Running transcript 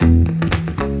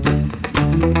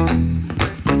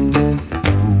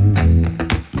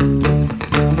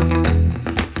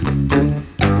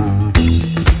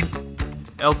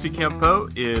LC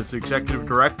Campeau is Executive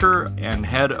Director and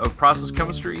Head of Process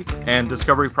Chemistry and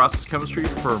Discovery Process Chemistry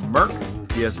for Merck.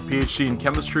 He has a PhD in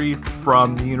Chemistry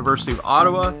from the University of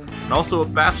Ottawa and also a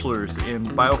Bachelor's in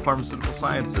Biopharmaceutical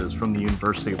Sciences from the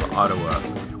University of Ottawa.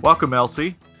 Welcome,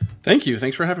 LC. Thank you.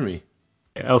 Thanks for having me.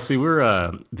 LC,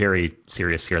 we're very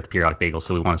serious here at the Periodic Bagel,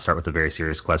 so we want to start with a very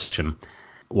serious question.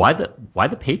 Why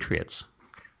the Patriots?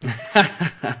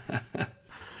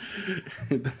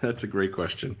 That's a great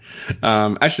question.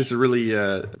 Actually, it's a really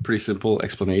pretty simple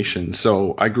explanation.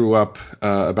 So I grew up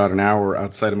about an hour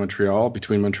outside of Montreal,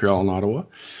 between Montreal and Ottawa,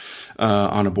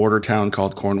 on a border town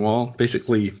called Cornwall.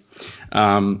 Basically,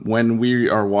 when we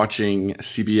are watching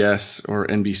CBS or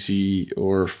NBC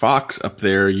or Fox up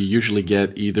there, you usually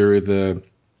get either the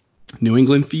New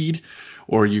England feed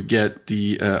or you get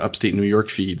the upstate New York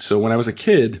feed. So when I was a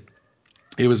kid,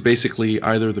 it was basically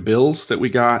either the Bills that we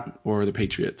got or the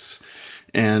Patriots.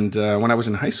 And when I was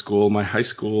in high school, my high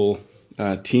school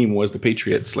team was the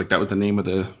Patriots. Like, that was the name of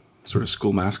the sort of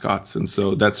school mascots. And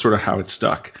so that's sort of how it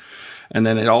stuck. And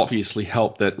then it obviously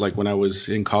helped that, like, when I was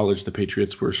in college, the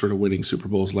Patriots were sort of winning Super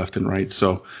Bowls left and right.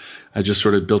 So I just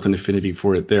sort of built an affinity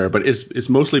for it there. But it's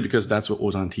mostly because that's what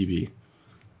was on TV.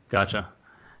 Gotcha.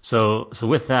 So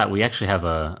with that, we actually have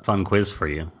a fun quiz for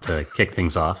you to kick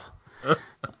things off.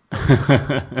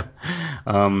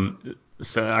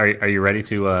 So are you ready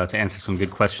to answer some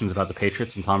good questions about the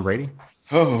Patriots and Tom Brady?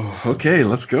 Oh, okay.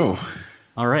 Let's go.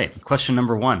 All right. Question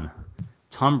number 1.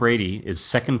 Tom Brady is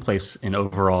second place in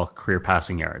overall career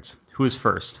passing yards. Who is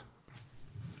first?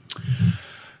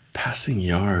 Passing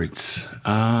yards.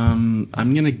 I'm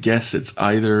going to guess it's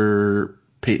either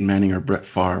Peyton Manning or Brett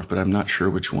Favre, but I'm not sure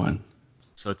which one.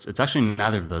 So it's actually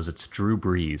neither of those. It's Drew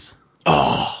Brees.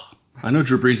 Oh, I know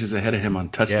Drew Brees is ahead of him on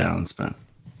touchdowns, but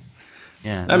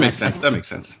that makes sense. That makes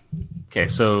sense. Okay,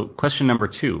 so question number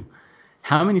 2.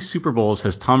 How many Super Bowls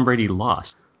has Tom Brady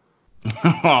lost?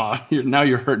 Oh, now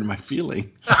you're hurting my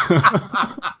feelings.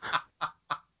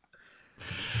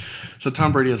 So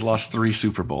Tom Brady has lost 3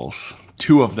 Super Bowls,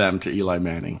 2 of them to Eli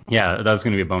Manning. Yeah, that was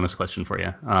going to be a bonus question for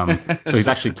you. So he's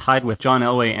actually tied with John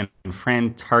Elway and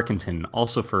Fran Tarkenton,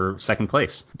 also for second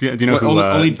place. Do you know who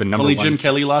the number only one? Jim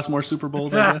Kelly lost more Super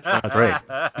Bowls, I guess? That's right.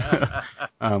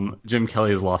 Jim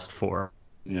Kelly has lost 4.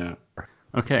 Yeah.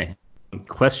 Okay.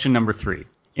 Question number 3.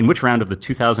 In which round of the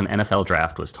 2000 NFL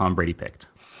draft was Tom Brady picked?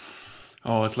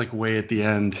 Oh, it's like way at the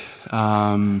end.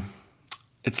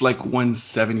 It's like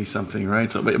 170 something,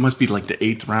 right? So it must be like the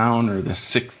 8th round or the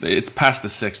 6th. It's past the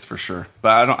 6th for sure,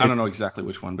 but I don't know exactly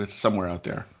which one, but it's somewhere out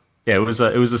there. Yeah, it was the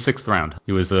 6th round.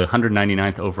 He was the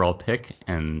 199th overall pick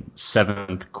and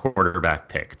 7th quarterback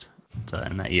picked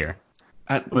in that year.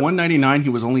 At 199, he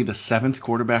was only the 7th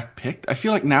quarterback picked. I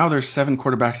feel like now there's 7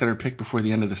 quarterbacks that are picked before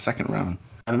the end of the 2nd round.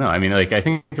 I don't know. I mean, like, I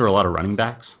think there were a lot of running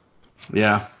backs.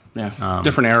 Yeah.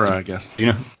 Different era, I guess.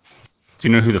 Do you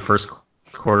know who the first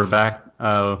quarterback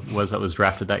was that was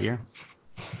drafted that year?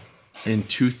 In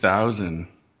 2000,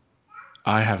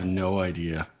 I have no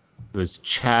idea. It was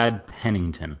Chad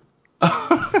Pennington.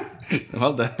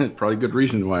 Well, that's probably a good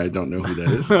reason why I don't know who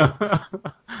that is.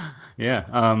 Yeah.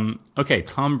 Okay,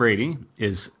 Tom Brady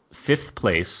is 5th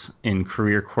place in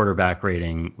career quarterback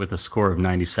rating with a score of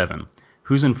 97.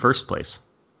 Who's in first place?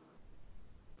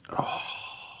 Oh.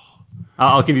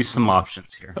 I'll give you some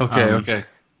options here. Okay.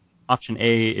 Option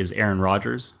A is Aaron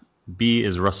Rodgers, B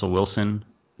is Russell Wilson,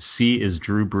 C is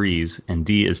Drew Brees, and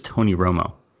D is Tony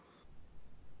Romo.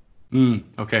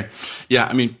 Okay. Yeah,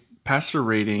 I mean, quarterback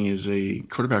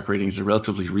rating is a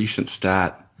relatively recent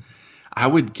stat. I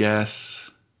would guess,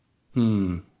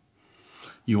 you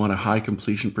want a high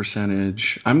completion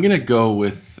percentage. I'm gonna go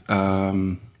with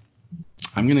Drew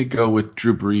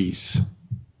Brees.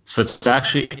 So it's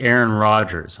actually Aaron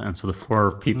Rodgers, and so the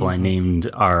 4 people I named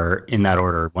are in that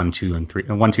order: 1, 2, 3,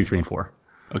 and 4.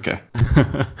 Okay.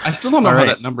 I still don't know how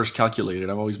that number's calculated.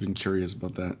 I've always been curious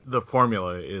about that. The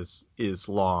formula is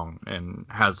long and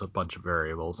has a bunch of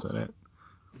variables in it.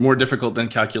 More difficult than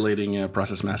calculating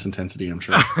process mass intensity, I'm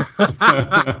sure.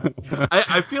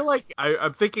 I feel like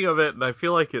I'm thinking of it, and I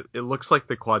feel like it looks like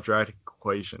the quadratic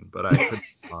equation, but I could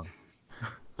be wrong.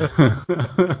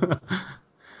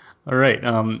 All right.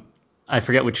 I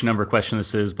forget which number question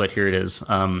this is, but here it is.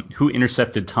 Who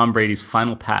intercepted Tom Brady's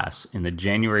final pass in the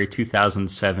January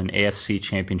 2007 AFC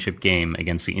Championship game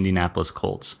against the Indianapolis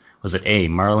Colts? Was it A,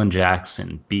 Marlon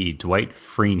Jackson, B, Dwight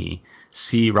Freeney,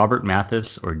 C, Robert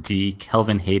Mathis, or D,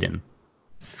 Kelvin Hayden?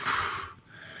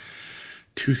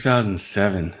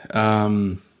 2007. I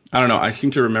don't know. I seem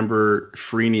to remember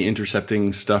Freeney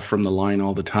intercepting stuff from the line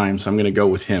all the time, so I'm going to go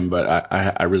with him, but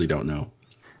I really don't know.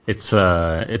 It's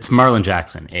Marlon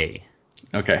Jackson, A.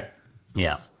 Okay.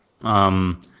 Yeah.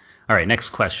 All right, next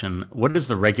question. What is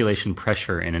the regulation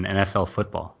pressure in an NFL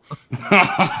football?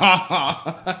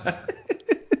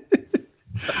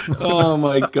 Oh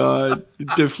my God.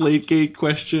 Deflategate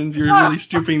questions. You're really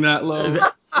stooping that low.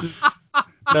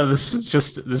 No, this is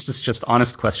just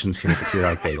honest questions here at the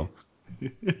Periodic Bagel.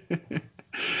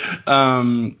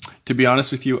 To be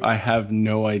honest with you, I have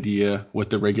no idea what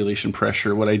the regulation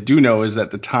pressure. What I do know is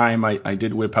at the time I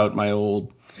did whip out my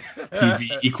old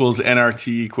PV equals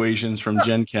NRT equations from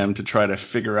Gen Chem to try to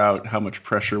figure out how much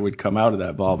pressure would come out of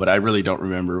that ball, but I really don't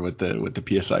remember what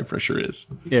the PSI pressure is.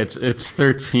 Yeah, it's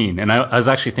 13, and I was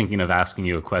actually thinking of asking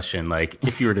you a question like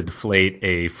if you were to deflate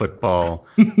a football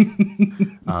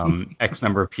X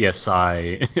number of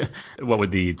PSI, what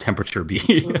would the temperature be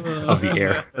of the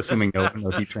air, assuming no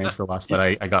heat transfer loss? But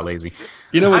I got lazy.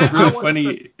 You know what's really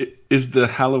funny is the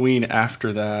Halloween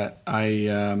after that.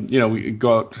 We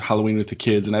go out Halloween with the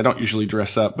kids, and I don't usually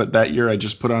dress up, but that year I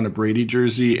just put on a Brady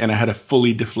jersey and I had a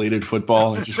fully deflated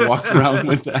football and just walked around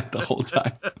with that the whole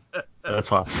time.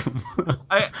 That's awesome.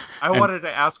 I wanted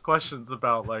to ask questions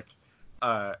about like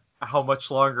how much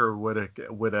longer would a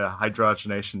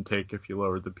hydrogenation take if you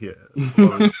lower the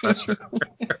pressure?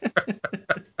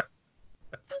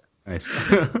 Nice.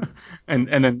 and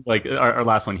then like our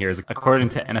last one here is, according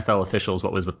to NFL officials,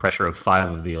 what was the pressure of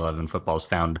 5 of the 11 footballs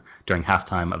found during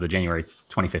halftime of the January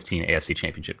 2015 AFC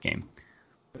Championship game?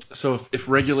 So if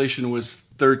regulation was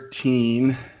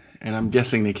 13, and I'm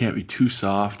guessing they can't be too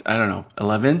soft, I don't know,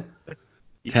 11?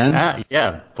 10?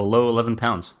 Yeah, below 11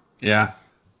 pounds. Yeah,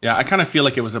 I kind of feel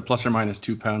like it was a plus or minus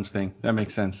 2 pounds thing. That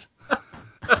makes sense.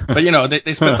 But,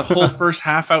 they spent the whole first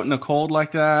half out in the cold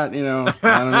like that.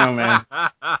 I don't know, man.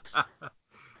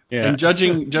 Yeah. And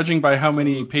judging by how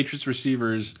many Patriots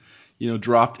receivers,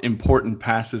 dropped important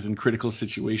passes in critical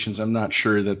situations, I'm not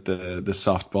sure that the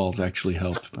softballs actually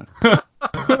helped. But.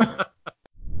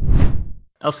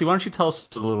 LC, why don't you tell us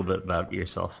a little bit about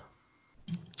yourself?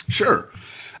 Sure.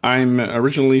 I'm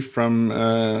originally from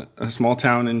a small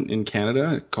town in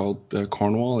Canada called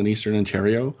Cornwall in Eastern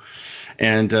Ontario.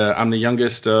 And I'm the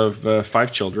youngest of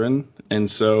 5 children. And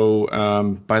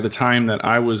so by the time that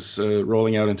I was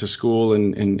rolling out into school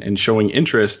and showing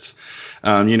interests,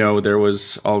 there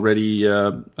was already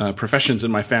professions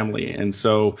in my family. And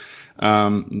so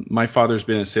my father's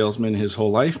been a salesman his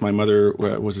whole life. My mother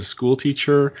was a school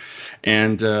teacher.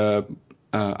 And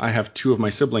I have 2 of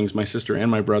my siblings, my sister and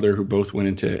my brother, who both went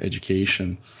into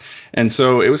education. And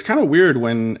so it was kind of weird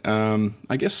when,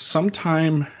 I guess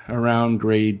sometime around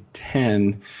grade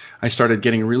 10, I started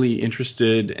getting really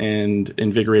interested and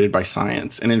invigorated by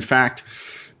science. And in fact,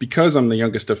 because I'm the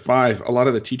youngest of 5, a lot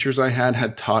of the teachers I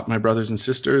had taught my brothers and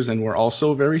sisters and were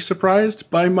also very surprised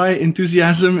by my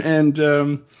enthusiasm and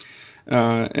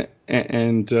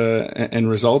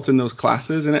results in those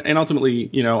classes. And ultimately,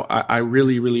 I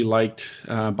really, really liked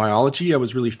biology. I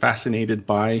was really fascinated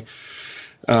by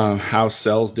how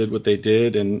cells did what they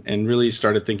did, and really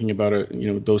started thinking about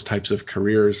those types of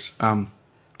careers.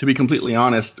 To be completely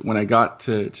honest, when I got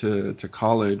to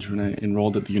college, when I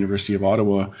enrolled at the University of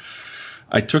Ottawa,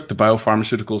 I took the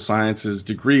biopharmaceutical sciences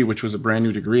degree, which was a brand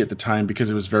new degree at the time because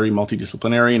it was very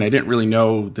multidisciplinary, and I didn't really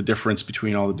know the difference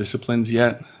between all the disciplines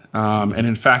yet. And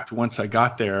in fact, once I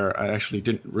got there, I actually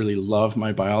didn't really love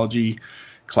my biology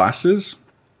classes,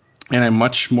 and I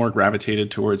much more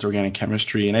gravitated towards organic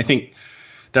chemistry. And I think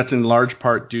that's in large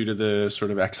part due to the sort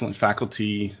of excellent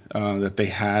faculty that they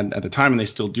had at the time, and they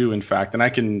still do, in fact. And I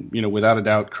can, without a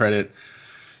doubt, credit,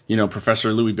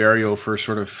 Professor Louis Berriot for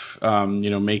sort of,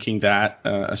 making that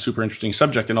a super interesting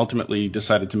subject, and ultimately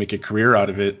decided to make a career out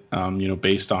of it,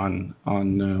 based on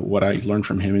what I learned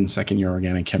from him in second-year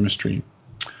organic chemistry.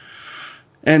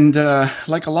 And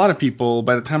like a lot of people,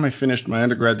 by the time I finished my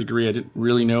undergrad degree, I didn't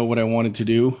really know what I wanted to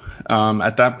do.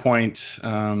 At that point,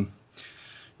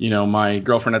 my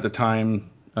girlfriend at the time,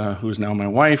 who is now my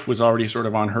wife, was already sort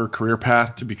of on her career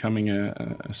path to becoming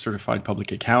a certified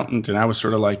public accountant. And I was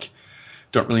sort of like,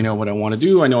 don't really know what I want to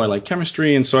do. I know I like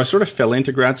chemistry. And so I sort of fell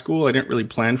into grad school. I didn't really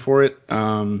plan for it.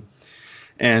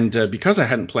 And because I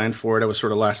hadn't planned for it, I was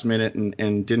sort of last minute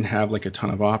and didn't have like a ton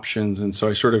of options. And so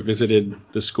I sort of visited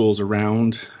the schools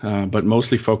around, but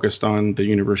mostly focused on the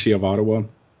University of Ottawa.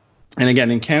 And again,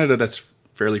 in Canada, that's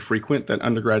fairly frequent that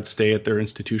undergrads stay at their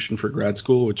institution for grad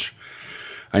school, which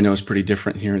I know is pretty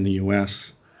different here in the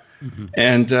U.S. Mm-hmm.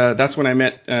 And that's when I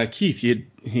met Keith.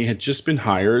 He had just been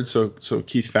hired. So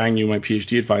Keith Fagnou, my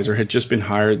PhD advisor, had just been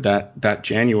hired that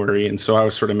January. And so I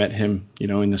was sort of met him,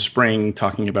 in the spring,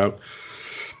 talking about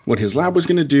what his lab was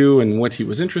going to do and what he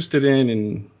was interested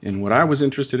in and what I was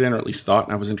interested in, or at least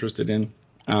thought I was interested in.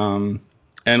 And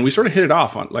we sort of hit it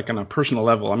off on a personal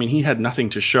level. I mean, he had nothing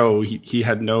to show. He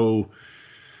had no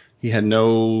He had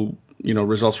no,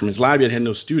 results from his lab yet. He had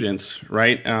no students,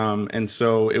 right? And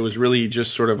so it was really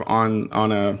just sort of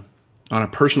on a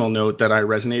personal note that I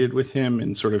resonated with him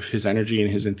and sort of his energy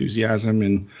and his enthusiasm,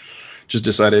 and just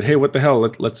decided, hey, what the hell,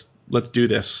 let's do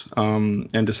this,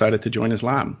 and decided to join his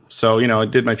lab. So, I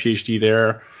did my PhD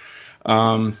there,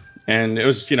 and it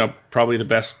was, probably the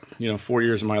best, 4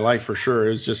 years of my life for sure. It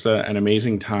was just an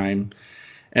amazing time.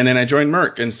 And then I joined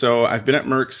Merck, and so I've been at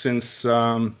Merck since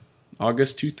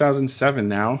August 2007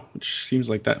 now, which seems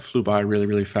like that flew by really,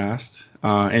 really fast.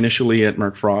 Initially at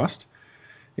Merck Frost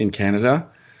in Canada,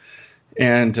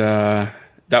 and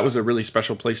that was a really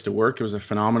special place to work. It was a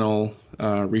phenomenal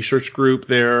research group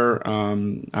there.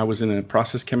 I was in a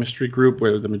process chemistry group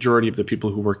where the majority of the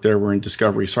people who worked there were in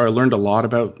discovery. So I learned a lot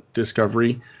about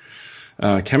discovery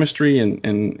chemistry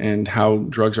and how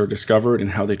drugs are discovered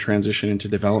and how they transition into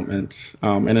development.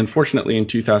 And unfortunately, in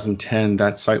 2010,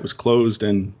 that site was closed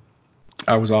and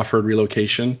I was offered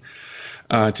relocation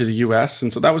to the U.S.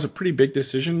 And so that was a pretty big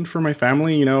decision for my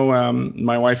family.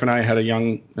 My wife and I had a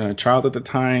young child at the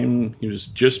time. He was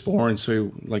just born,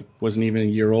 so he wasn't even a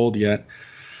year old yet.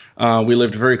 We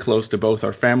lived very close to both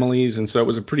our families, and so it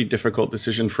was a pretty difficult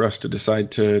decision for us to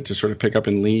decide to sort of pick up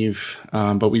and leave.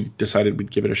 But we decided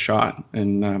we'd give it a shot,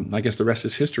 and I guess the rest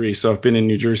is history. So I've been in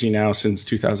New Jersey now since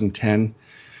 2010.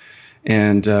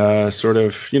 And sort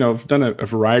of, I've done a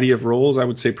variety of roles. I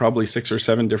would say probably 6 or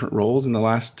 7 different roles in the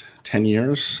last 10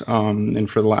 years. And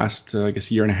for the last,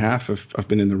 year and a half, I've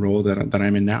been in the role that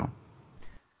I'm in now.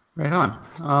 Right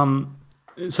on.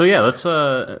 So yeah, let's.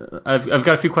 I've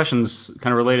got a few questions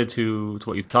kind of related to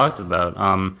what you talked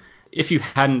about. If you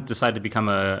hadn't decided to become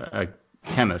a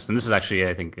chemist, and this is actually,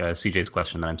 I think, CJ's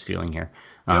question that I'm stealing here.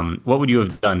 What would you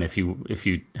have done if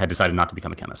you had decided not to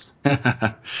become a chemist?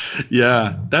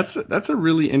 Yeah, that's a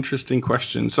really interesting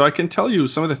question. So I can tell you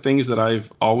some of the things that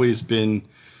I've always been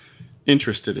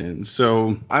interested in.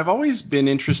 So I've always been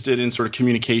interested in sort of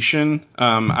communication.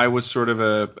 I was sort of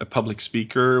a public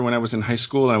speaker when I was in high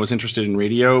school, and I was interested in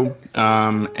radio,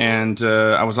 and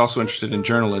I was also interested in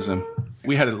journalism.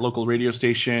 We had a local radio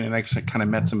station, and I kind of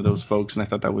met some of those folks, and I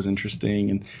thought that was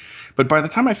interesting. But by the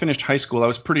time I finished high school, I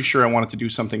was pretty sure I wanted to do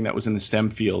something that was in the STEM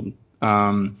field.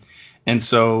 And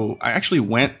so I actually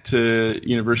went to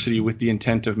university with the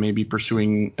intent of maybe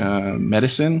pursuing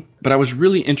medicine. But I was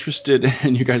really interested,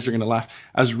 and you guys are going to laugh,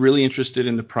 I was really interested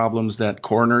in the problems that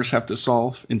coroners have to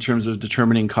solve in terms of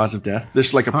determining cause of death.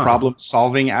 There's like a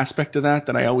problem-solving aspect to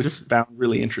that I always found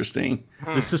really interesting.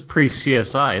 This is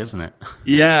pre-CSI, isn't it?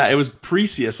 Yeah, it was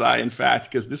pre-CSI, in fact,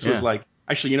 because this was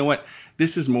actually, you know what?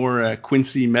 This is more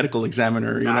Quincy Medical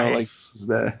Examiner, this is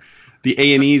the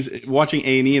A&Es, watching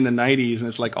A&E in the 90s, and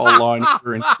it's like all Law and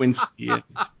Order and Quincy.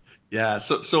 Yeah,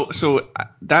 so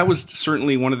that was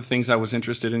certainly one of the things I was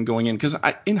interested in going in, because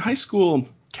in high school,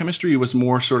 chemistry was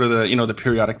more sort of the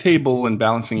periodic table and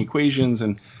balancing equations,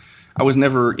 and I was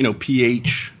never,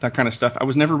 pH, that kind of stuff. I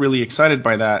was never really excited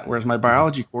by that, whereas my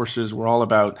biology courses were all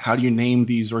about how do you name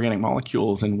these organic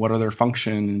molecules and what are their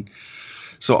function. And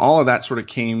so all of that sort of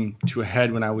came to a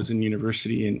head when I was in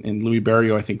university, and Louis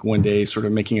Barrio, I think, one day sort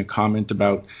of making a comment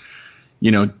about,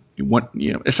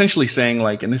 essentially saying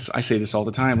and this, I say this all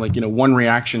the time, one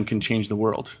reaction can change the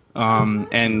world.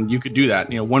 And you could do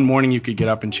that. One morning you could get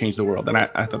up and change the world. And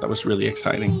I thought that was really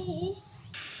exciting.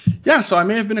 Yeah, so I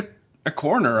may have been a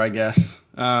coroner, I guess.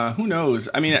 Who knows?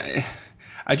 I mean,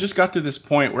 I just got to this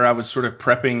point where I was sort of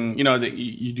prepping, that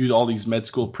you do all these med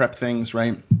school prep things,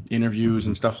 right? Interviews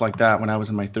and stuff like that when I was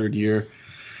in my third year.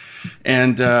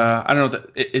 And I don't know,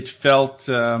 it felt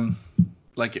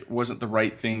like it wasn't the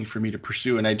right thing for me to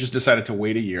pursue. And I just decided to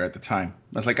wait a year at the time.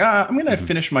 I was like, I'm going to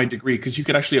finish my degree, because you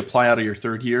could actually apply out of your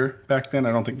third year back then.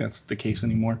 I don't think that's the case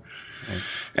anymore. Right.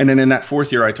 And then in that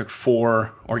fourth year, I took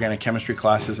 4 organic chemistry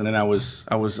classes, and then I was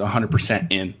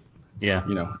 100% in. Yeah.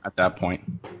 At that point.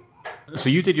 So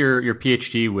you did your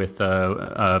PhD with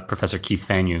Professor Keith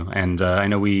Fagnou, and I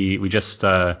know we just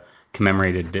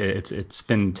commemorated. It's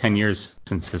been 10 years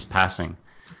since his passing,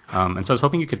 and so I was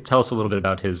hoping you could tell us a little bit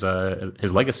about his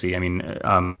legacy. I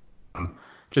mean,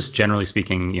 just generally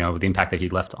speaking, the impact that he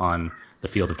left on the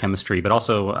field of chemistry, but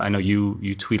also I know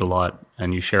you tweet a lot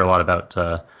and you share a lot about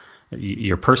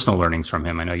your personal learnings from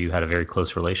him. I know you had a very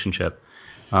close relationship.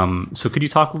 So could you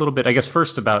talk a little bit, I guess,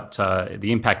 first about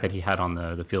the impact that he had on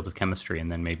the field of chemistry,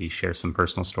 and then maybe share some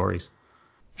personal stories?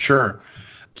 Sure.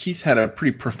 Keith had a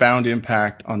pretty profound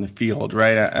impact on the field,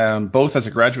 right? Both as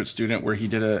a graduate student, where he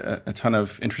did a ton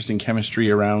of interesting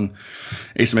chemistry around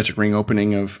asymmetric ring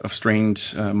opening of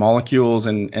strained molecules,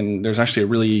 and there's actually a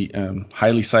really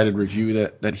highly cited review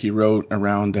that he wrote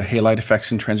around halide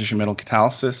effects in transition metal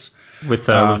catalysis with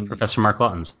Professor Mark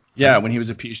Lottens. Yeah, when he was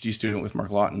a PhD student with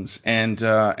Mark Lawtons, and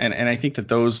I think that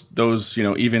those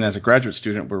even as a graduate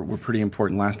student were pretty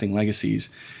important, lasting legacies.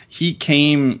 He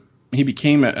became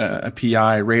a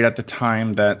PI right at the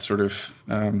time that sort of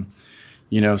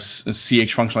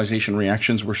CH functionalization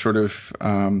reactions were sort of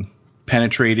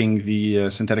penetrating the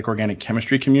synthetic organic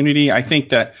chemistry community. I think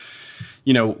that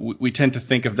we tend to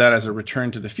think of that as a return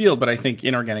to the field, but I think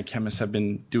inorganic chemists have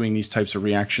been doing these types of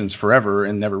reactions forever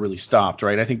and never really stopped,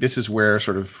 right? I think this is where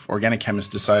sort of organic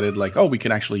chemists decided like, oh, we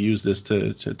can actually use this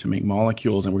to make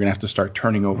molecules, and we're gonna have to start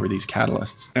turning over these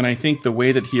catalysts. And I think the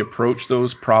way that he approached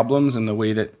those problems and the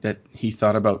way that he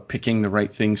thought about picking the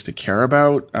right things to care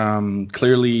about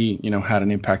clearly, had an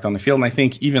impact on the field. And I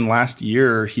think even last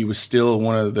year, he was still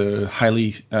one of the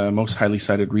most highly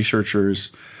cited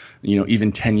researchers.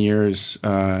 Even 10 years,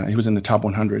 he was in the top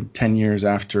 100, 10 years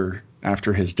after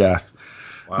his death.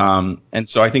 Wow. And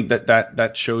so I think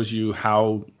that shows you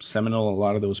how seminal a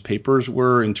lot of those papers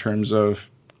were in terms of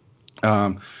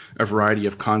a variety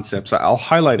of concepts. I'll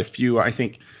highlight a few. I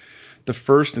think the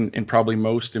first and probably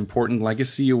most important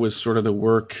legacy was sort of the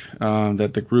work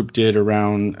that the group did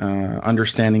around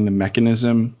understanding the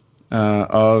mechanism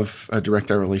of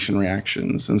direct air relation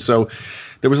reactions. And so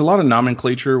there was a lot of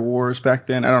nomenclature wars back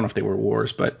then. I don't know if they were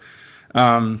wars, but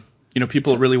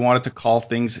people really wanted to call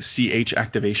things CH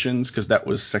activations because that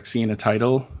was sexy in a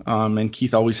title. And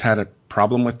Keith always had a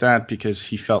problem with that because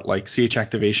he felt like CH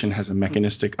activation has a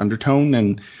mechanistic undertone,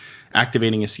 and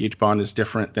activating a CH bond is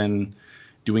different than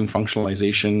doing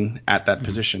functionalization at that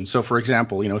position. So, for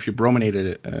example, if you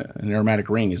brominated an aromatic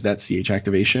ring, is that CH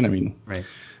activation? I mean, right.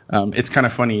 It's kind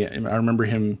of funny. I remember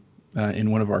him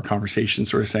in one of our conversations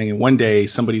sort of saying, one day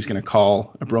somebody's going to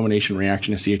call a bromination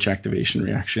reaction a CH activation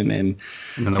reaction, and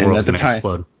then the world's going to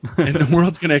explode. And the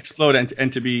world's going to explode.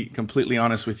 And to be completely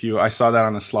honest with you, I saw that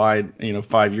on a slide,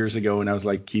 5 years ago, and I was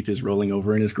like, Keith is rolling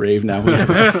over in his grave now.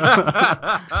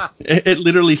 It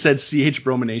literally said CH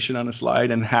bromination on a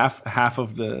slide, and half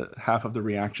of the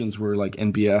reactions were like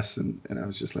NBS, and I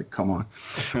was just like, come on.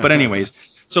 But anyways.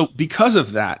 So because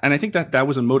of that, and I think that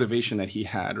was a motivation that he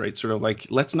had, right? Sort of like,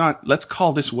 let's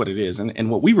call this what it is. And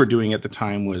what we were doing at the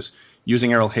time was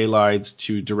using aryl halides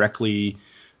to directly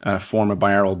form a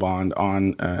biaryl bond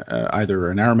on either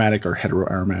an aromatic or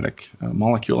heteroaromatic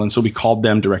molecule. And so we called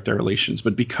them direct air relations.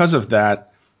 But because of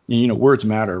that, words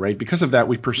matter, right? Because of that,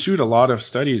 we pursued a lot of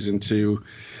studies into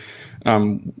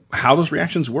how those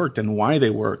reactions worked and why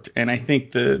they worked. And I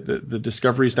think the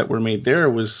discoveries that were made there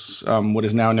was what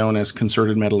is now known as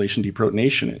concerted metallation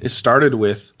deprotonation. It started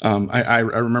with, I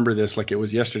remember this like it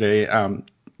was yesterday.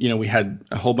 We had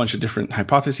a whole bunch of different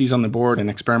hypotheses on the board and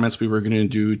experiments we were going to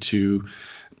do to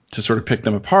sort of pick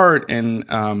them apart.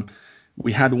 And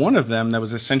we had one of them that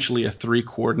was essentially a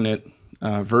 3-coordinate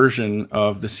version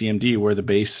of the CMD where the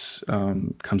base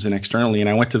comes in externally. And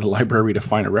I went to the library to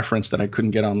find a reference that I couldn't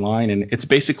get online. And it's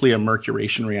basically a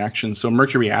mercuration reaction. So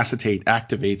mercury acetate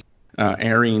activates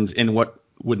arenes in what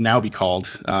would now be called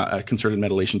a concerted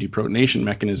metallation deprotonation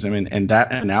mechanism. And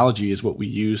that analogy is what we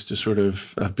use to sort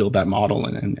of build that model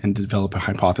and develop a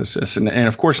hypothesis. And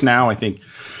of course, now I think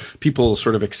people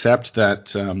sort of accept that,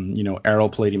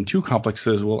 aryl palladium-2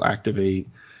 complexes will activate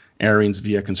arenes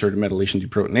via concerted metallation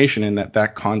deprotonation, and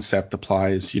that concept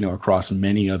applies, across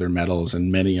many other metals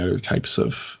and many other types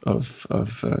of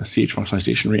CH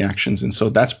functionalization reactions. And so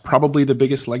that's probably the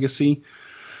biggest legacy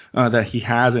that he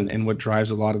has, and what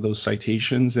drives a lot of those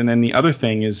citations. And then the other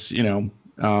thing is,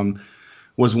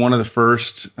 was one of the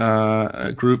first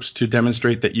groups to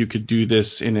demonstrate that you could do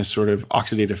this in a sort of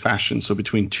oxidative fashion, so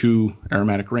between 2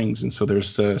 aromatic rings. And so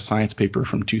there's a science paper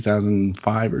from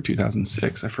 2005 or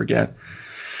 2006, I forget,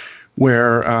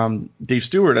 where Dave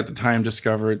Stewart at the time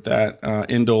discovered that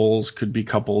indoles could be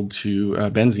coupled to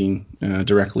benzene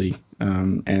directly,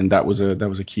 and that was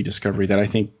a key discovery that I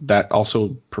think that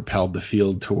also propelled the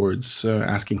field towards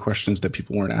asking questions that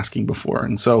people weren't asking before.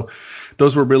 And so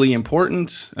those were really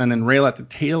important. And then Rail at the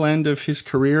tail end of his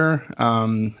career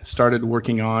started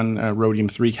working on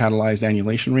rhodium-3 catalyzed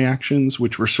annulation reactions,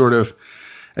 which were sort of,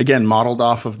 again, modeled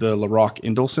off of the Laroque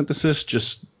indole synthesis,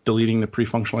 just deleting the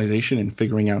pre-functionalization and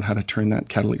figuring out how to turn that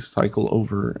catalytic cycle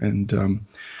over.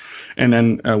 And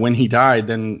then when he died,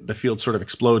 then the field sort of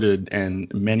exploded,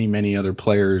 and many other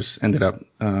players ended up,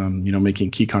 making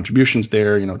key contributions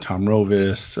there. Tom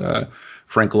Rovis,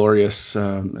 Frank Glorious,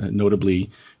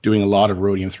 notably doing a lot of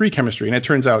rhodium-3 chemistry. And it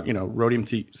turns out,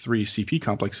 rhodium-3 CP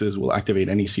complexes will activate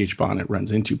any CH bond it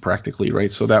runs into practically,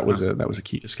 right? So that was a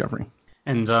key discovery.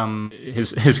 And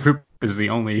his group is the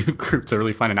only group to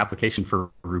really find an application for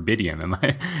rubidium. Am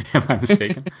I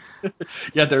mistaken?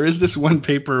 Yeah, there is this one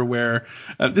paper where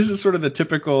this is sort of the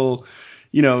typical,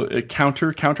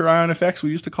 counter ion effects, we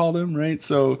used to call them, right?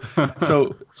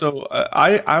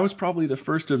 I was probably the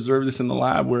first to observe this in the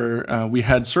lab, where we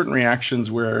had certain reactions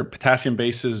where potassium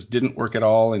bases didn't work at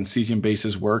all and cesium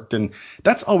bases worked, and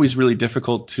that's always really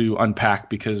difficult to unpack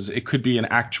because it could be an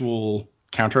actual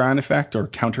counter ion effect or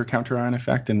counter ion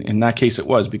effect, and in that case it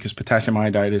was, because potassium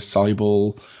iodide is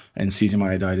soluble and cesium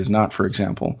iodide is not, for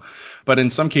example. But in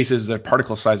some cases there are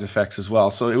particle size effects as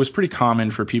well. So it was pretty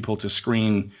common for people to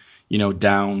screen,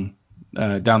 down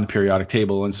the periodic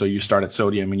table, and so you start at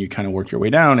sodium and you kind of work your way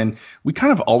down. And we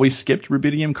kind of always skipped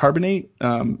rubidium carbonate,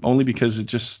 only because it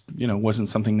just wasn't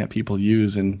something that people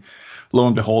use. And lo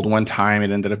and behold, one time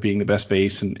it ended up being the best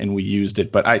base, and we used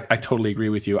it. But I totally agree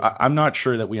with you. I'm not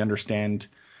sure that we understand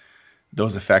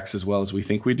those effects as well as we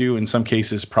think we do. In some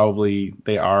cases, probably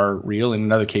they are real. In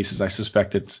other cases, I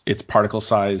suspect it's particle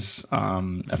size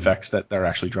effects that are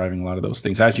actually driving a lot of those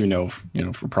things. As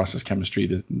for process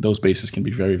chemistry, those bases can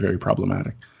be very, very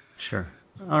problematic. Sure.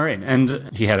 All right. And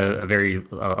he had a very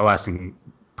lasting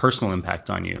personal impact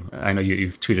on you. I know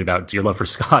you've tweeted about your love for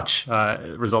Scotch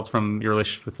results from your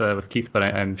relationship with Keith, but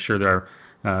I'm sure there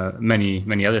are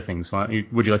many other things. Would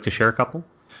you like to share a couple?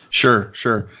 Sure.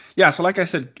 Yeah. So like I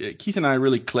said, Keith and I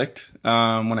really clicked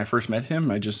when I first met him.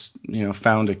 I just,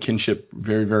 found a kinship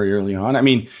very, very early on. I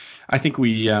mean, I think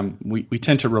we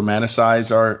tend to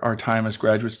romanticize our time as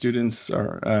graduate students,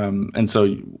 and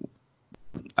so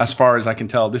as far as I can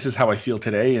tell, this is how I feel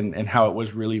today, and how it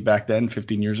was really back then,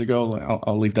 15 years ago.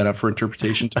 I'll leave that up for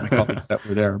interpretation to my colleagues that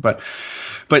were there. But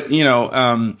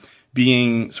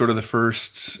being sort of the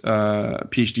first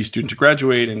PhD student to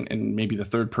graduate and maybe the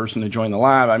third person to join the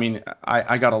lab, I mean,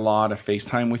 I got a lot of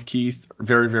FaceTime with Keith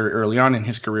very, very early on in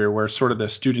his career, where sort of the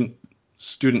student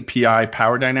PI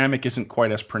power dynamic isn't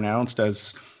quite as pronounced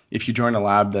as if you join a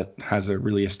lab that has a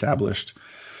really established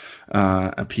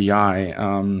a PI.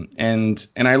 And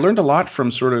I learned a lot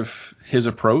from sort of his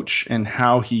approach and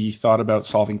how he thought about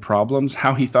solving problems,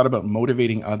 how he thought about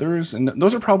motivating others. And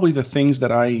those are probably the things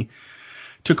that I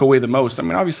took away the most. I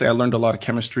mean, obviously I learned a lot of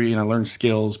chemistry and I learned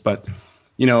skills, but,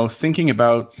 thinking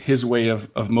about his way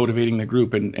of motivating the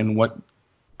group and what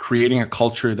creating a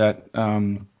culture that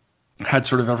had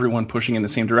sort of everyone pushing in the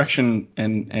same direction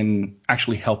and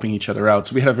actually helping each other out.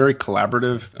 So we had a very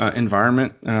collaborative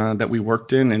environment that we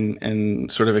worked in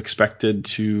and sort of expected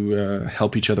to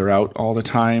help each other out all the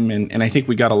time. And I think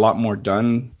we got a lot more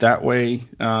done that way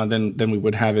than we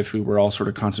would have if we were all sort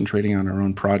of concentrating on our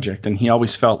own project. And he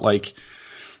always felt like,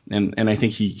 and I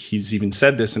think he's even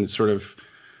said this, and it's sort of,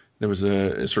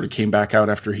 it sort of came back out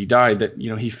after he died, that,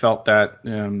 he felt that,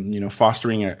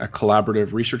 fostering a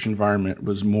collaborative research environment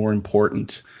was more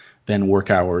important than work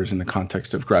hours in the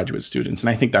context of graduate students. And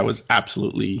I think that was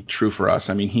absolutely true for us.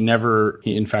 I mean, he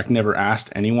in fact never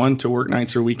asked anyone to work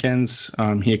nights or weekends.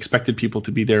 He expected people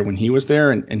to be there when he was there,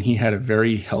 and he had a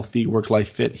very healthy work-life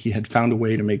fit. He had found a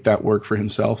way to make that work for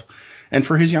himself and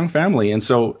for his young family. And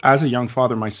so as a young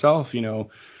father myself,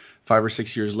 5 or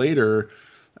 6 years later,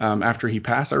 after he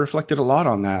passed, I reflected a lot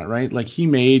on that, right? Like, he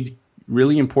made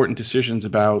really important decisions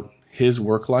about his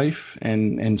work life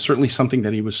and certainly something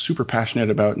that he was super passionate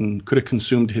about and could have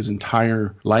consumed his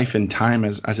entire life and time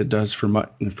as it does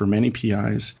for many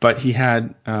PIs. But he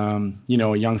had, a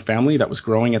young family that was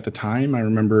growing at the time. I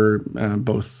remember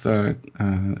both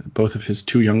of his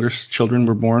two youngest children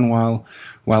were born while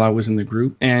I was in the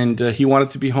group, and he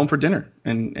wanted to be home for dinner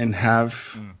and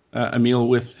have a meal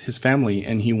with his family,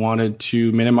 and he wanted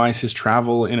to minimize his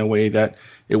travel in a way that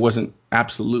it wasn't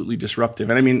absolutely disruptive.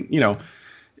 And I mean,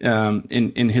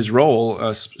 in his role,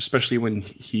 especially when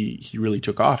he really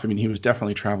took off, I mean, he was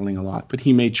definitely traveling a lot, but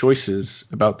he made choices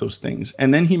about those things.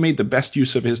 And then he made the best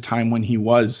use of his time when he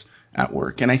was at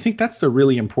work. And I think that's the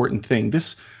really important thing.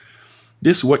 This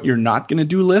what you're not going to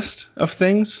do list of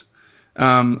things,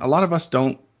 a lot of us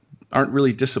aren't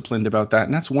really disciplined about that.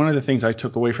 And that's one of the things I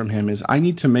took away from him is I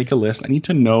need to make a list. I need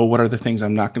to know what are the things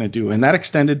I'm not going to do. And that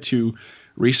extended to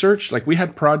research. Like, we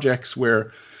had projects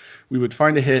where we would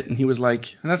find a hit and he was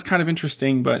like, that's kind of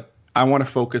interesting, but I want to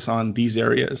focus on these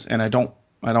areas and I don't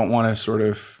want to sort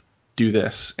of do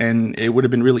this. And it would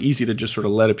have been really easy to just sort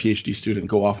of let a PhD student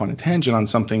go off on a tangent on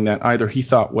something that either he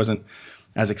thought wasn't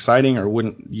as exciting or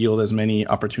wouldn't yield as many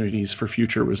opportunities for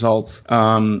future results,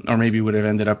 or maybe would have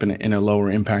ended up in a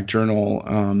lower impact journal.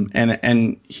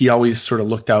 And he always sort of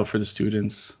looked out for the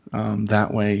students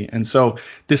that way. And so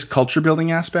this culture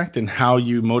building aspect and how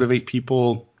you motivate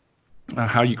people,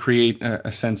 how you create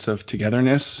a sense of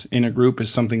togetherness in a group is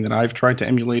something that I've tried to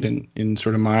emulate in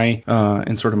sort of my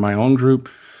own group.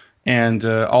 And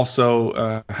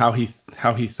how he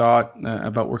thought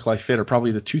about work-life fit are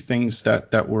probably the two things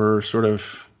that were sort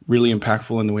of really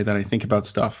impactful in the way that I think about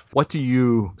stuff. What do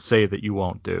you say that you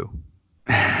won't do?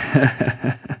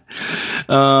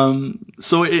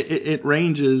 So it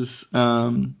ranges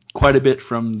quite a bit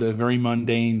from the very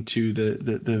mundane to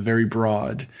the very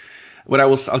broad.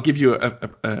 I'll give you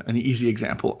an easy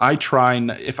example.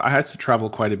 If I had to travel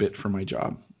quite a bit for my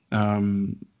job,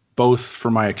 both for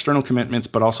my external commitments,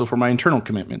 but also for my internal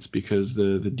commitments, because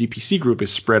the DPC group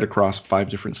is spread across 5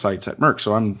 different sites at Merck.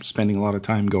 So I'm spending a lot of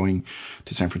time going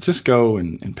to San Francisco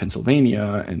and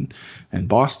Pennsylvania and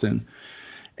Boston.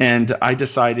 And I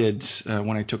decided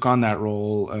when I took on that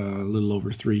role a little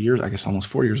over 3 years, I guess almost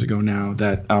 4 years ago now,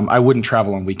 that I wouldn't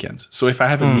travel on weekends. So if I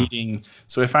have a meeting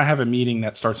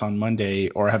that starts on Monday,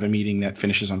 or I have a meeting that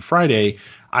finishes on Friday,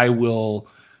 I will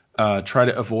try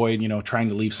to avoid, trying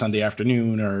to leave Sunday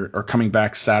afternoon or coming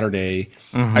back Saturday.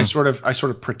 Mm-hmm. I sort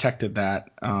of protected that.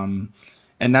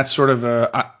 And that's sort of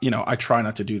I try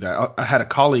not to do that. I had a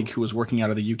colleague who was working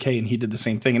out of the UK, and he did the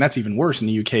same thing. And that's even worse in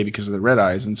the UK because of the red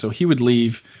eyes. And so he would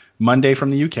leave Monday from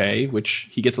the UK, which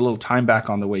he gets a little time back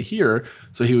on the way here.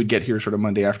 So he would get here sort of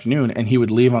Monday afternoon, and he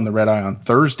would leave on the red eye on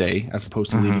Thursday as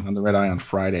opposed to leaving on the red eye on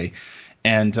Friday.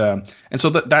 And so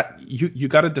that you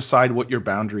got to decide what your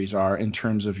boundaries are in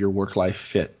terms of your work-life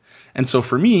fit. And so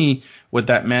for me, what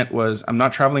that meant was I'm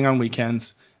not traveling on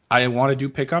weekends. I want to do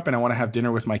pickup, and I want to have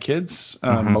dinner with my kids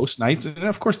most nights. And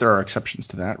of course, there are exceptions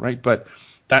to that, right? But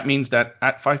that means that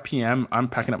at 5 p.m., I'm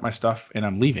packing up my stuff and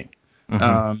I'm leaving.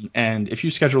 And if you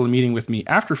schedule a meeting with me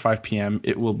after 5 p.m.,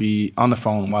 it will be on the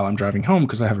phone while I'm driving home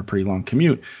because I have a pretty long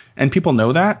commute. And people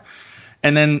know that.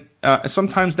 And then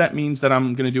sometimes that means that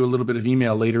I'm going to do a little bit of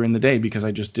email later in the day because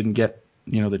I just didn't get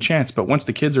the chance. But once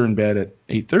the kids are in bed at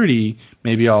 8:30,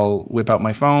 maybe I'll whip out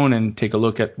my phone and take a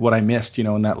look at what I missed,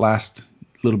 in that last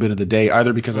little bit of the day,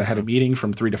 either because I had a meeting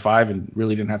from 3 to 5 and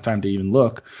really didn't have time to even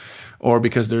look, or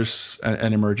because there's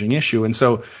an emerging issue. And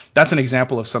so that's an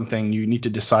example of something you need to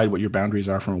decide what your boundaries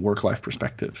are from a work-life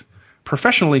perspective.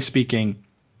 Professionally speaking,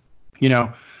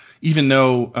 even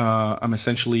though I'm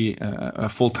essentially a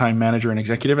full-time manager and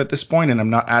executive at this point, and I'm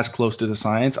not as close to the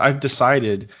science, I've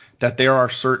decided that there are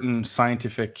certain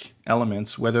scientific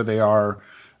elements, whether they are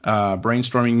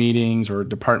brainstorming meetings or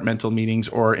departmental meetings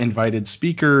or invited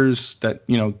speakers that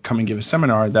come and give a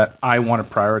seminar, that I want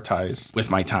to prioritize with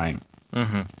my time.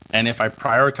 And if I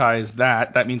prioritize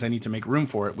that means I need to make room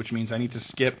for it, which means I need to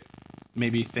skip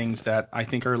maybe things that I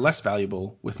think are less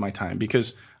valuable with my time,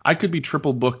 because I could be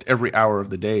triple booked every hour of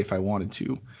the day if I wanted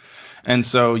to. And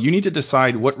so you need to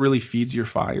decide what really feeds your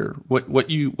fire, what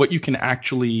you can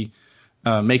actually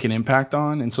make an impact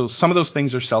on. And so some of those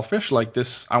things are selfish, like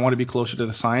this. I want to be closer to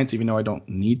the science, even though I don't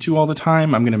need to all the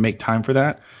time. I'm going to make time for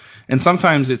that. And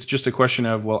sometimes it's just a question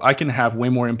of, well, I can have way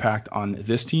more impact on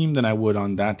this team than I would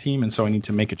on that team. And so I need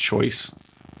to make a choice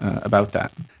about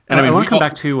that. And I want to come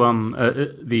back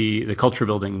to the culture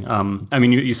building.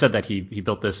 You said that he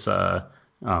built this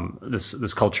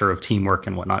this culture of teamwork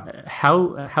and whatnot.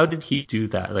 How did he do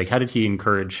that? Like, how did he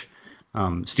encourage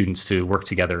students to work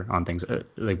together on things?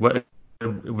 What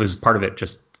was part of it?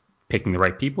 Just picking the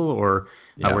right people, or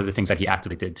were there things that he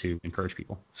actively did to encourage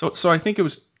people? So I think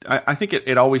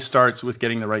it always starts with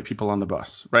getting the right people on the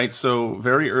bus, right? So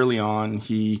very early on,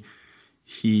 he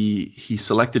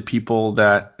selected people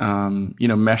that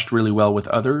meshed really well with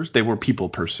others. They were people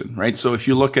person, right? So if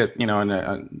you look at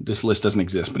and this list doesn't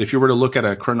exist, but if you were to look at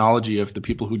a chronology of the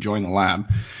people who joined the lab,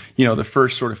 the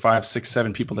first sort of 5, 6,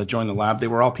 7 people that joined the lab, they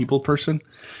were all people person,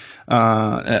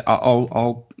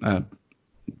 all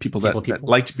people that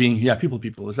liked being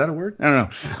people. Is that a word? I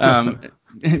don't know.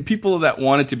 People that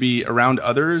wanted to be around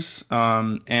others,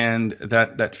 and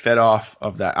that fed off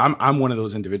of that. I'm one of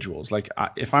those individuals. Like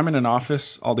if I'm in an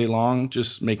office all day long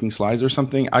just making slides or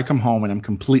something, I come home and I'm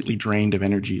completely drained of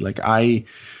energy. Like I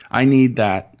need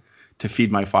that to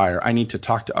feed my fire. I need to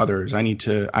talk to others. I need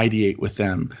to ideate with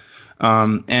them.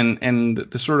 And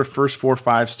the sort of first 4 or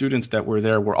 5 students that were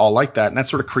there were all like that. And that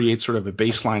sort of creates sort of a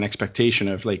baseline expectation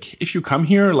of, like, if you come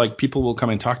here, like, people will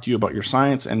come and talk to you about your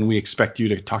science, and we expect you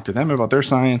to talk to them about their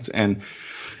science. And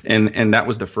that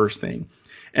was the first thing.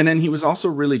 And then he was also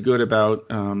really good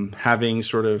about having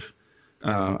sort of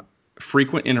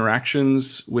frequent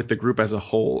interactions with the group as a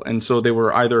whole. And so they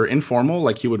were either informal,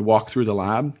 like he would walk through the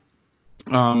lab,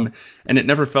 and it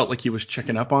never felt like he was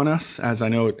checking up on us, as I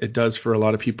know it does for a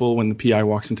lot of people when the PI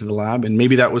walks into the lab. And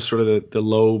maybe that was sort of the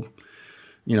low,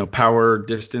 power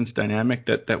distance dynamic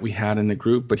that we had in the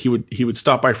group. But he would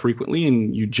stop by frequently,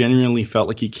 and you genuinely felt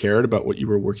like he cared about what you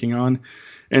were working on.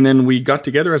 And then we got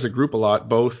together as a group a lot,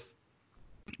 both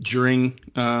during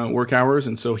work hours.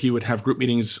 And so he would have group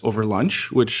meetings over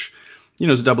lunch, which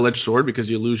it's a double-edged sword because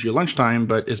you lose your lunchtime,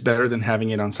 but it's better than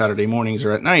having it on Saturday mornings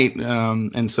or at night.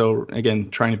 And so again,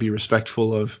 trying to be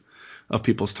respectful of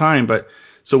people's time. But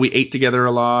so we ate together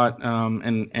a lot,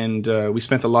 and we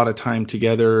spent a lot of time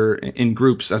together in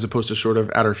groups as opposed to sort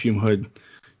of at our fume hood,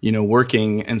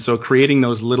 working. And so creating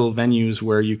those little venues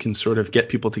where you can sort of get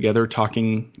people together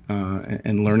talking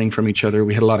and learning from each other.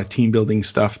 We had a lot of team building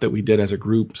stuff that we did as a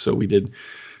group. So we did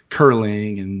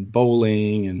curling and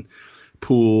bowling and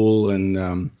pool,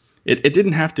 and it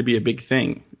didn't have to be a big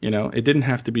thing. It didn't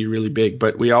have to be really big,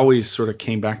 but we always sort of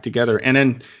came back together. And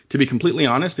then, to be completely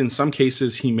honest, in some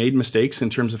cases he made mistakes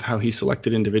in terms of how he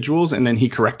selected individuals, and then he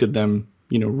corrected them,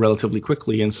 relatively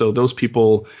quickly. And so those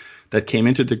people that came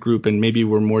into the group and maybe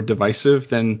were more divisive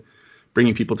than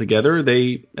bringing people together,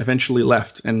 they eventually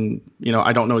left. And,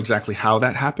 I don't know exactly how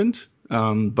that happened,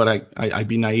 but I'd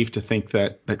be naive to think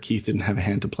that Keith didn't have a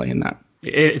hand to play in that.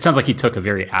 It sounds like he took a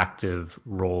very active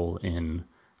role in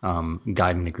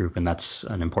guiding the group, and that's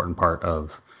an important part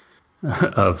of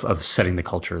setting the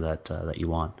culture that you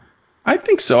want. I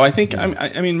think so. I think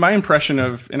I mean my impression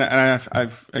of, and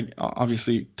I've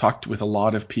obviously talked with a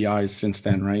lot of PIs since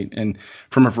then, right? And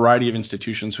from a variety of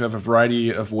institutions who have a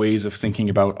variety of ways of thinking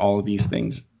about all of these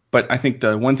things. But I think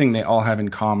the one thing they all have in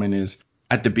common is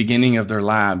at the beginning of their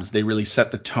labs, they really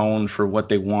set the tone for what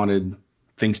they wanted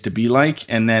things to be like.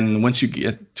 And then once you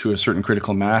get to a certain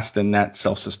critical mass, then that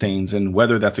self-sustains. And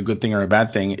whether that's a good thing or a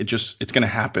bad thing, it's going to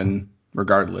happen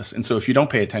regardless. And so if you don't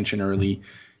pay attention early,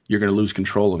 you're going to lose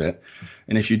control of it.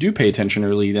 And if you do pay attention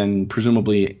early, then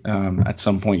presumably at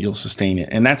some point you'll sustain it.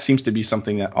 And that seems to be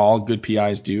something that all good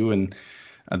PIs do. And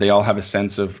they all have a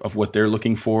sense of what they're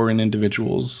looking for in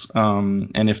individuals.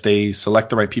 And if they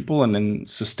select the right people and then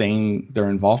sustain their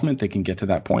involvement, they can get to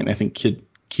that point. I think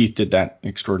Keith did that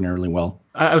extraordinarily well.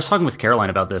 I was talking with Caroline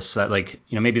about this, that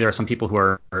maybe there are some people who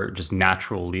are just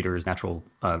natural leaders, natural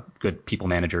good people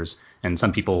managers, and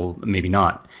some people maybe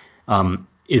not.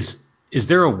 Is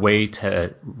there a way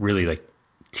to really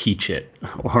teach it,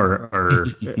 or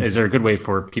is there a good way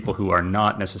for people who are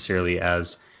not necessarily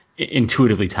as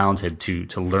intuitively talented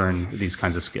to learn these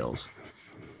kinds of skills?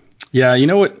 Yeah,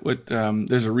 what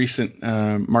there's a recent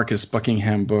Marcus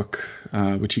Buckingham book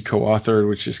which he co-authored,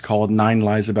 which is called 9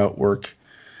 Lies About Work.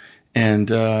 And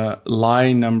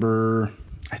lie number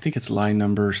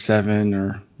 7,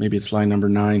 or maybe it's lie number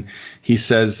 9. He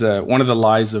says one of the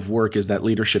lies of work is that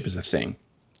leadership is a thing.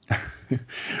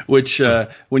 Which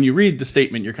when you read the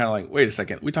statement, you're kind of like, wait a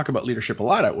second, we talk about leadership a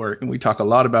lot at work, and we talk a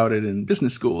lot about it in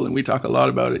business school, and we talk a lot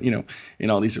about it, in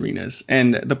all these arenas.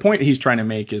 And the point he's trying to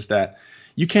make is that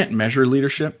you can't measure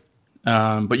leadership,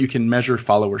 but you can measure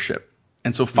followership.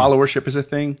 And so followership is a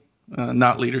thing,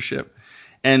 not leadership.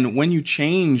 And when you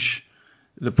change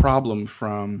the problem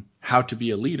from how to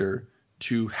be a leader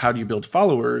to how do you build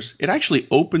followers, it actually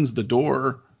opens the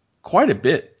door quite a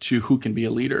bit to who can be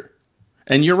a leader.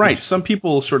 And you're right. Some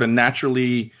people sort of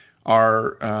naturally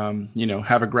are,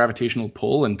 have a gravitational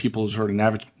pull, and people sort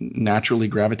of naturally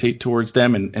gravitate towards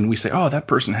them. And we say, oh, that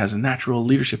person has a natural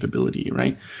leadership ability,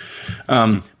 right?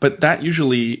 But that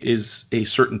usually is a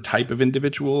certain type of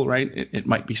individual, right? It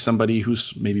might be somebody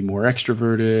who's maybe more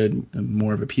extroverted,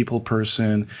 more of a people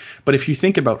person. But if you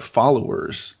think about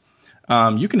followers,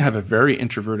 you can have a very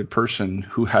introverted person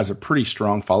who has a pretty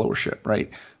strong followership,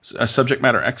 right? A subject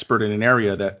matter expert in an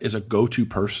area that is a go-to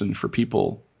person for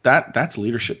people. That's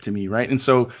leadership to me, right? And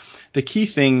so the key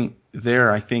thing there,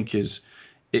 I think, is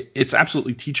it's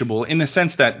absolutely teachable in the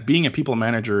sense that being a people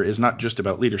manager is not just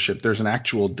about leadership. There's an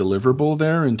actual deliverable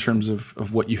there in terms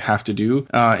of what you have to do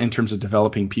in terms of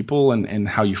developing people and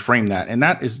how you frame that. And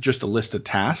that is just a list of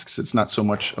tasks. It's not so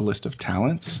much a list of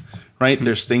talents, right? Mm-hmm.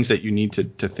 There's things that you need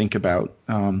to think about.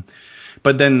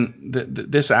 But then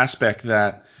this aspect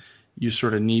that you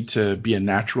sort of need to be a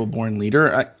natural born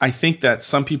leader, I think that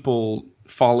some people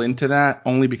fall into that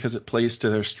only because it plays to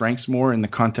their strengths more in the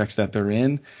context that they're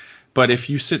in. But if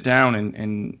you sit down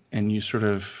and you sort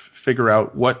of figure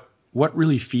out what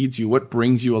really feeds you, what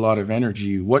brings you a lot of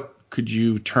energy, what could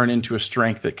you turn into a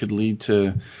strength that could lead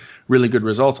to really good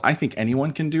results, I think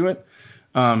anyone can do it.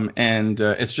 And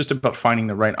it's just about finding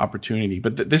the right opportunity.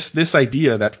 But this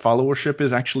idea that followership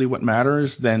is actually what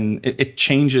matters, then it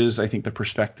changes, I think, the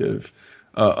perspective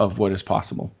of what is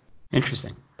possible.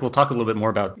 Interesting. We'll talk a little bit more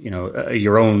about,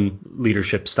 your own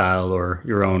leadership style or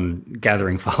your own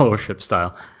gathering followership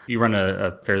style. You run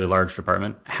a fairly large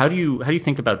department. How do you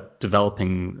think about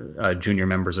developing junior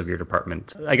members of your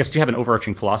department? I guess, do you have an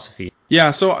overarching philosophy? Yeah,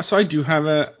 so I do have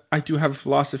a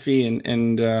philosophy,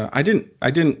 and I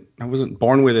wasn't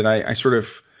born with it. I sort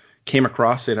of came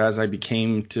across it as I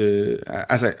became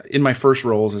in my first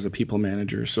roles as a people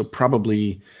manager. So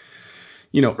probably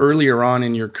earlier on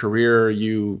in your career,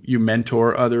 you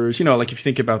mentor others, like if you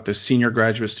think about the senior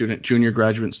graduate student, junior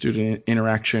graduate student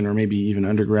interaction, or maybe even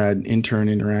undergrad intern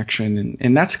interaction.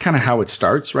 And that's kind of how it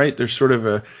starts, right? There's sort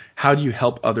of how do you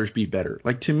help others be better?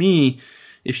 Like to me,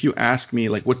 if you ask me,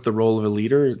 like, what's the role of a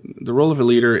leader? The role of a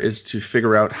leader is to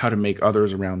figure out how to make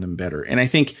others around them better. And I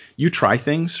think you try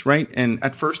things, right? And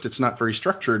at first it's not very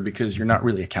structured because you're not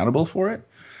really accountable for it.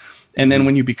 And then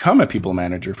when you become a people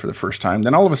manager for the first time,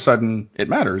 then all of a sudden it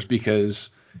matters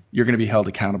because you're going to be held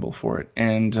accountable for it.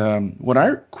 And what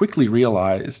I quickly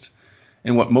realized,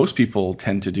 and what most people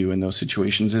tend to do in those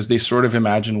situations, is they sort of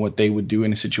imagine what they would do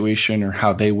in a situation or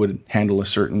how they would handle a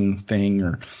certain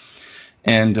thing,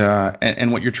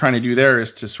 and what you're trying to do there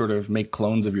is to sort of make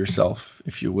clones of yourself,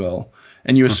 if you will.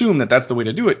 And you assume that that's the way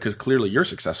to do it because clearly you're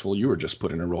successful. You were just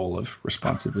put in a role of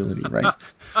responsibility, right?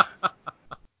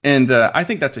 And I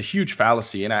think that's a huge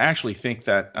fallacy. And I actually think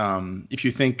that if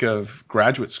you think of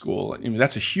graduate school,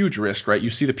 that's a huge risk, right? You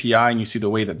see the PI and you see the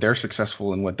way that they're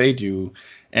successful in what they do.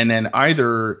 And then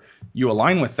either you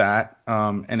align with that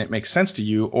and it makes sense to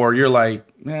you, or you're like,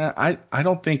 I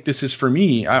don't think this is for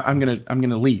me. I'm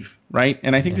gonna leave, right?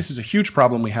 And I think this is a huge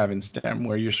problem we have in STEM,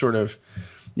 where you're sort of,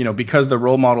 because the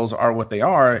role models are what they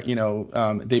are,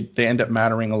 they end up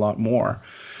mattering a lot more.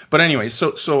 But anyway,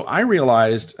 so I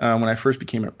realized when I first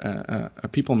became a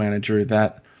people manager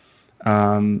that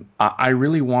I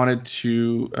really wanted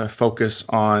to focus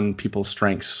on people's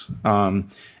strengths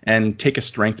and take a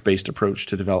strength-based approach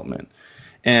to development.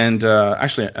 And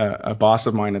actually, a boss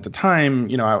of mine at the time,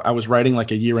 I was writing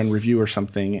like a year-end review or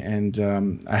something,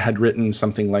 and I had written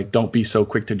something like, "Don't be so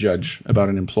quick to judge about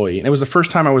an employee." And it was the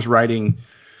first time I was writing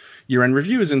year-end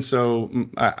reviews, and so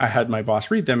I had my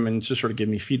boss read them and just sort of give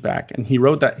me feedback. And he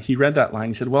read that line.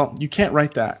 He said, "Well, you can't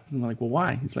write that." I'm like, "Well,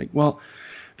 why?" He's like, "Well,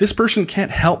 this person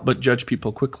can't help but judge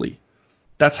people quickly.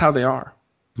 That's how they are,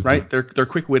 right? They're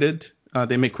quick-witted.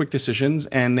 They make quick decisions,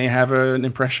 and they have an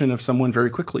impression of someone very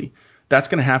quickly. That's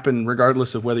going to happen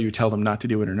regardless of whether you tell them not to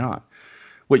do it or not.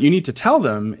 What you need to tell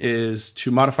them is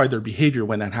to modify their behavior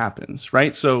when that happens,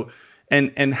 right? So,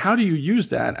 and how do you use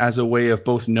that as a way of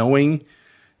both knowing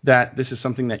that this is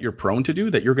something that you're prone to do,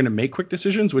 that you're going to make quick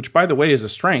decisions, which, by the way, is a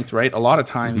strength, right? A lot of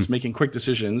times making quick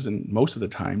decisions, and most of the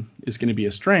time, is going to be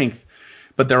a strength,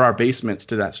 but there are basements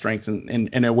to that strength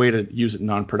and a way to use it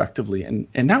non-productively.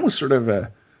 And that was sort of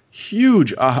a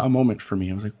huge aha moment for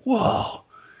me. I was like, whoa,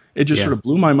 it just sort of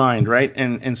blew my mind, right?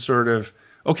 And sort of,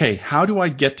 okay, how do I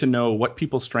get to know what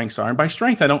people's strengths are? And by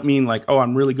strength, I don't mean like, oh,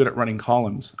 I'm really good at running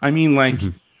columns. I mean like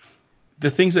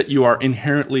the things that you are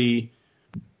inherently,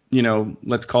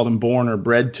 let's call them born or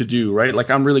bred to do, right? Like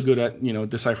I'm really good at,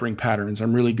 deciphering patterns.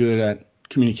 I'm really good at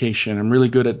communication. I'm really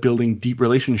good at building deep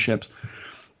relationships.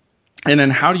 And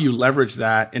then how do you leverage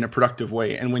that in a productive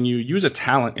way? And when you use a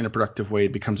talent in a productive way,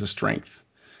 it becomes a strength.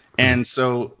 And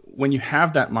so when you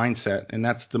have that mindset, and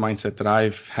that's the mindset that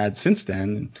I've had since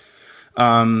then,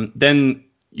 then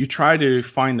you try to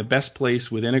find the best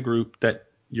place within a group that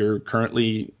you're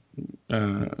currently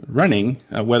running,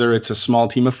 whether it's a small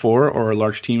team of 4 or a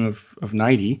large team of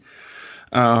 90,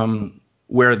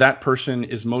 where that person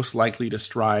is most likely to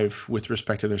strive with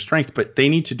respect to their strength, but they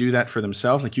need to do that for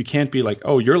themselves. Like you can't be like,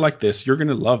 oh, you're like this, you're going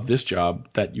to love this job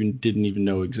that you didn't even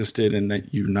know existed and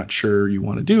that you're not sure you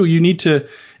want to do. You need to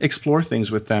explore things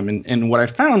with them. And what I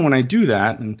found when I do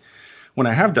that, and when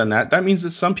I have done that, that means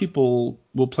that some people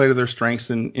will play to their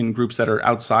strengths in groups that are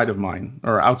outside of mine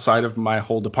or outside of my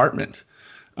whole department.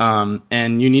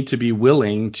 And you need to be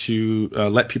willing to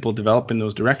let people develop in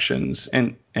those directions.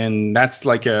 And that's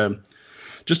like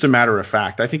just a matter of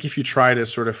fact. I think if you try to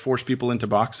sort of force people into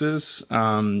boxes,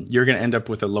 you're going to end up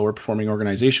with a lower performing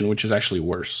organization, which is actually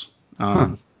worse.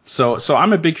 So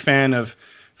I'm a big fan of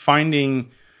finding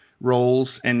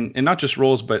roles and not just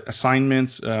roles, but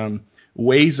assignments,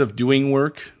 ways of doing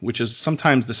work, which is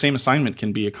sometimes the same assignment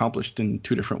can be accomplished in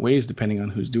 2 different ways depending on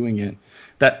who's doing it,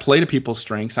 that play to people's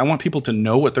strengths. I want people to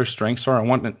know what their strengths are. I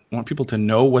want people to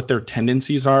know what their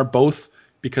tendencies are, both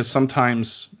because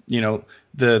sometimes,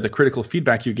 the critical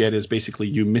feedback you get is basically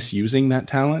you misusing that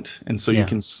talent. And so you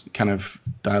can kind of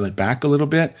dial it back a little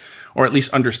bit, or at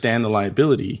least understand the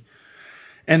liability.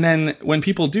 And then when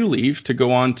people do leave to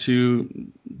go on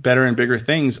to better and bigger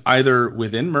things, either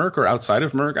within Merck or outside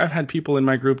of Merck, I've had people in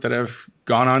my group that have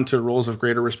gone on to roles of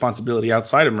greater responsibility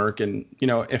outside of Merck. And,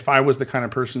 if I was the kind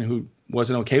of person who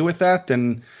wasn't okay with that,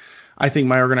 then I think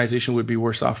my organization would be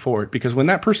worse off for it, because when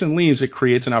that person leaves, it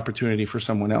creates an opportunity for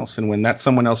someone else. And when that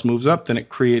someone else moves up, then it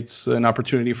creates an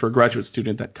opportunity for a graduate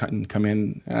student that can come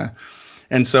in.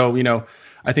 And so,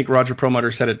 I think Roger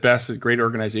Perlmutter said it best, that great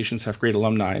organizations have great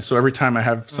alumni. So every time I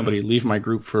have somebody leave my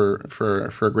group for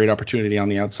a great opportunity on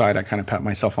the outside, I kind of pat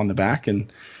myself on the back,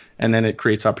 and then it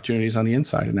creates opportunities on the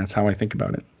inside. And that's how I think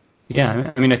about it.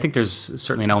 Yeah, I mean, I think there's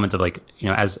certainly an element of like,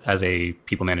 as a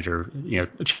people manager,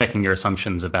 checking your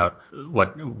assumptions about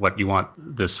what you want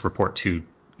this report to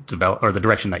develop, or the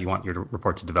direction that you want your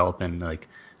report to develop in. Like,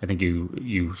 I think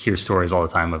you hear stories all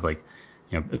the time of like,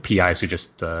 PIs who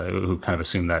just who kind of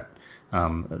assume that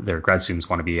their grad students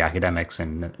want to be academics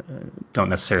and don't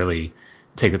necessarily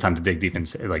take the time to dig deep and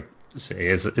say,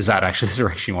 is that actually the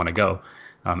direction you want to go?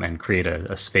 And create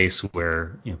a space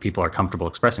where people are comfortable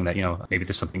expressing that maybe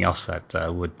there's something else that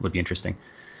would be interesting.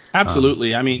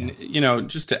 Absolutely. I mean,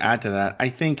 just to add to that, I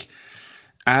think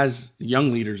as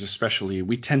young leaders especially,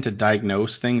 we tend to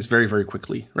diagnose things very, very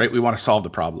quickly, right? We want to solve the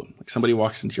problem. Like somebody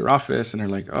walks into your office and they're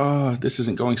like, oh, this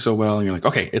isn't going so well. And you're like,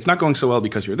 okay, it's not going so well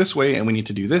because you're this way and we need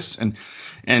to do this.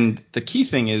 And the key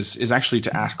thing is actually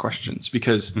to ask questions,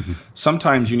 because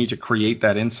sometimes you need to create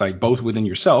that insight both within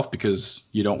yourself, because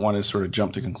you don't want to sort of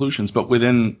jump to conclusions, but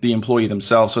within the employee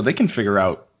themselves, so they can figure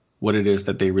out what it is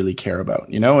that they really care about,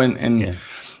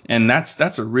 and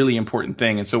that's a really important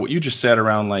thing. And so what you just said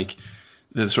around like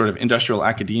the sort of industrial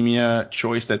academia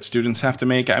choice that students have to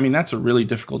make, I mean, that's a really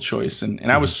difficult choice.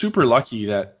 And I was super lucky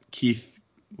that Keith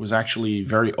was actually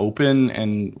very open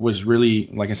and was really,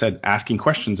 like I said, asking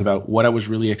questions about what I was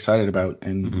really excited about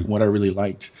and what I really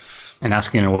liked. And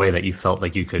asking in a way that you felt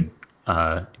like you could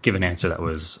give an answer that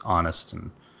was honest.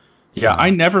 And yeah, I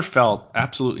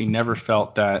absolutely never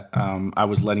felt that I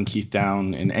was letting Keith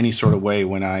down in any sort of way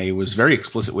when I was very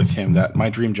explicit with him that my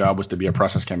dream job was to be a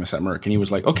process chemist at Merck. And he was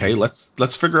like, okay,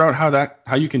 let's figure out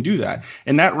how you can do that.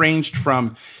 And that ranged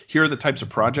from, here are the types of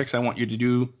projects I want you to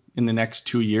do in the next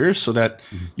 2 years so that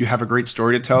you have a great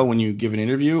story to tell when you give an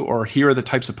interview, or here are the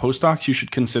types of postdocs you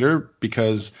should consider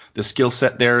because the skill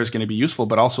set there is going to be useful,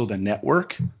 but also the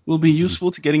network will be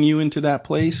useful to getting you into that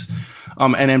place.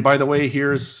 And then, by the way,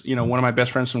 here's one of my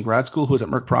best friends from grad school who's at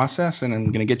Merck Process, and I'm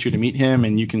going to get you to meet him,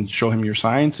 and you can show him your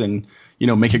science and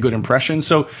make a good impression.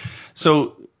 So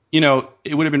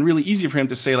it would have been really easy for him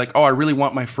to say like, oh, I really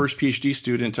want my first PhD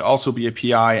student to also be a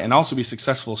PI and also be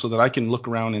successful, so that I can look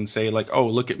around and say like, oh,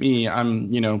 look at me, I'm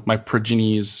my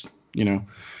progeny is doing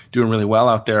really well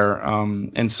out there.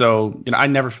 And so I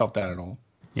never felt that at all.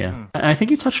 Yeah. And I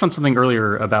think you touched on something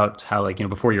earlier about how like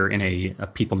before you're in a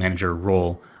people manager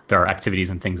role, there are activities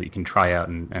and things that you can try out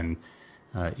and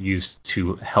use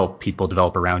to help people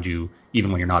develop around you,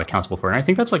 even when you're not accountable for it. And I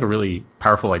think that's like a really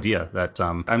powerful idea that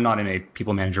I'm not in a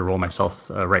people manager role myself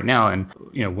right now. And,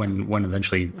 when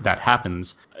eventually that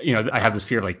happens, I have this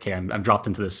fear of like, okay, I'm dropped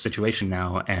into this situation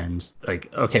now. And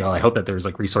like, okay, well, I hope that there's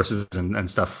like resources and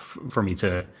stuff for me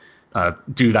to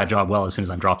do that job well as soon as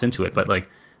I'm dropped into it. But like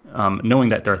knowing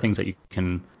that there are things that you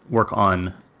can work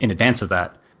on in advance of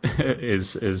that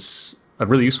is a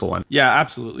really useful one. Yeah,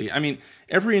 absolutely. I mean,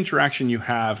 every interaction you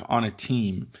have on a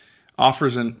team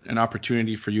offers an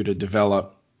opportunity for you to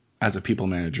develop as a people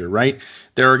manager, right?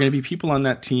 There are going to be people on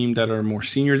that team that are more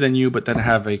senior than you, but that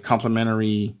have a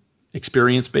complementary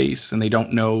experience base and they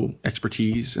don't know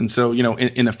expertise. And so,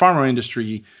 in the pharma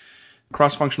industry,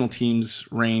 cross-functional teams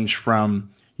range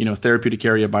from, therapeutic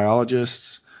area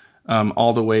biologists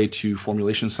all the way to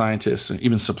formulation scientists and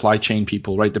even supply chain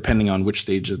people, right, depending on which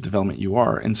stage of development you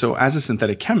are. And so as a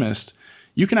synthetic chemist,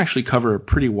 you can actually cover a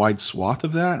pretty wide swath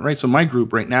of that, right? So my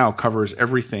group right now covers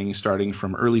everything starting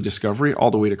from early discovery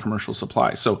all the way to commercial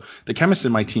supply. So the chemists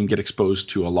in my team get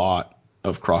exposed to a lot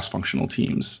of cross-functional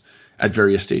teams at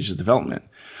various stages of development.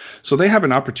 So they have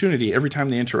an opportunity every time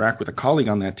they interact with a colleague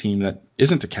on that team that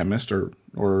isn't a chemist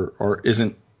or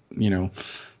isn't,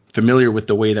 familiar with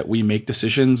the way that we make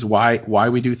decisions, why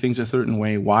we do things a certain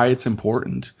way, why it's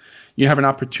important. You have an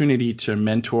opportunity to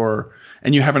mentor,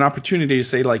 and you have an opportunity to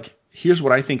say like, here's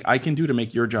what I think I can do to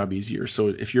make your job easier. So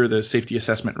if you're the safety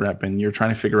assessment rep and you're trying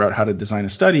to figure out how to design a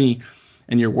study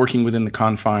and you're working within the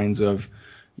confines of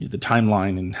the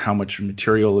timeline and how much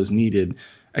material is needed,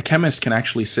 a chemist can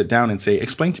actually sit down and say,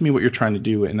 explain to me what you're trying to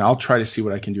do, and I'll try to see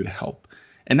what I can do to help.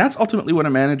 And that's ultimately what a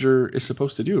manager is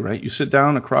supposed to do, right? You sit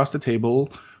down across the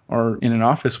table or in an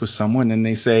office with someone and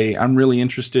they say, I'm really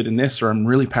interested in this, or I'm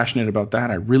really passionate about that.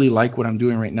 I really like what I'm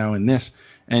doing right now in this.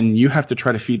 And you have to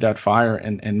try to feed that fire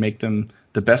and make them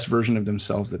the best version of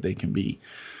themselves that they can be.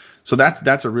 So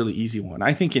that's a really easy one.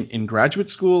 I think in graduate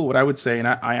school, what I would say, and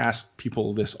I ask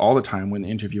people this all the time when they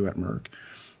interview at Merck,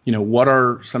 what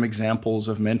are some examples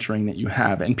of mentoring that you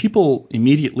have? And people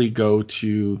immediately go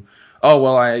to, oh,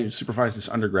 well, I supervised this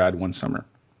undergrad one summer,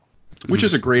 which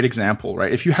is a great example,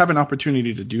 right? If you have an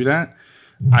opportunity to do that,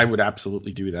 I would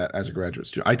absolutely do that as a graduate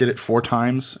student. I did it 4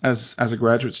 times as a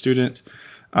graduate student,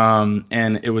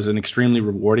 and it was an extremely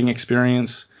rewarding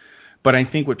experience. But I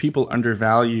think what people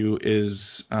undervalue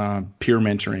is peer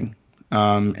mentoring.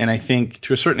 And I think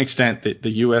to a certain extent that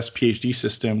the U.S. PhD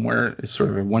system, where it's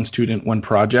sort of a one student, one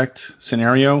project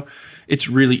scenario, it's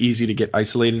really easy to get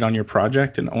isolated on your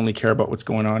project and only care about what's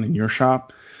going on in your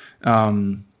shop,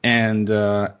 and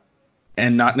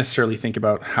not necessarily think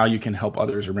about how you can help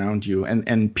others around you.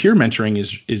 And peer mentoring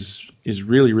is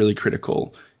really, really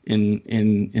critical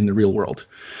in the real world.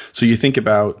 So you think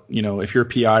about, if you're a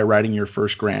PI writing your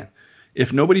first grant,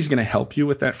 if nobody's going to help you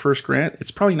with that first grant,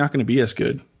 it's probably not going to be as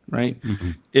good, right?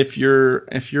 Mm-hmm. If you're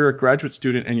a graduate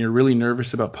student and you're really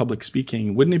nervous about public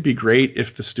speaking, wouldn't it be great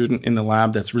if the student in the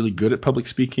lab that's really good at public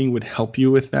speaking would help you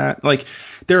with that? Like,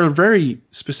 there are very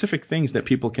specific things that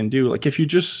people can do. Like, if you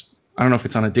just, I don't know if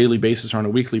it's on a daily basis or on a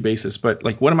weekly basis, but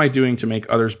like, what am I doing to make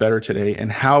others better today?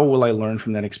 And how will I learn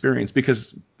from that experience?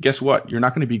 Because guess what? You're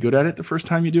not going to be good at it the first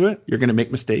time you do it. You're going to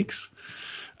make mistakes.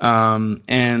 And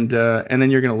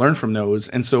then you're going to learn from those.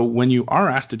 And so when you are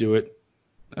asked to do it,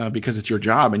 because it's your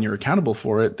job and you're accountable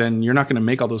for it, then you're not going to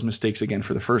make all those mistakes again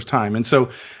for the first time. And so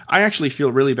I actually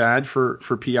feel really bad for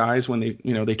PIs when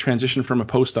they transition from a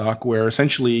postdoc where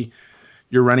essentially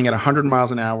you're running at 100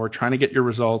 miles an hour trying to get your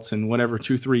results in whatever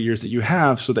 2-3 years that you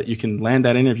have so that you can land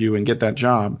that interview and get that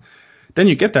job. Then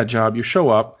you get that job, you show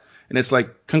up, and it's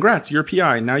like, congrats, you're a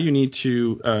PI. Now you need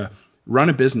to run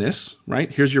a business,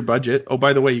 right? Here's your budget. Oh,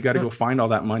 by the way, you got to go find all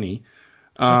that money.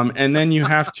 And then you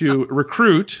have to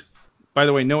recruit. By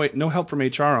the way, no help from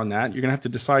HR on that. You're going to have to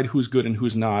decide who's good and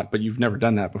who's not, but you've never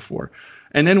done that before.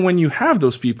 And then when you have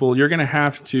those people, you're going to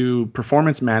have to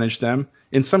performance manage them.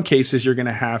 In some cases, you're going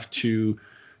to have to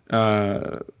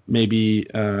maybe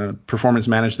performance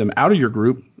manage them out of your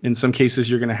group. In some cases,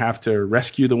 you're going to have to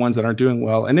rescue the ones that aren't doing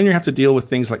well. And then you have to deal with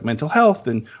things like mental health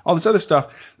and all this other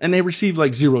stuff. And they receive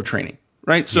like zero training,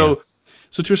 right? So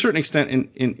to a certain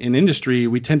extent in industry,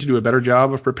 we tend to do a better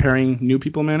job of preparing new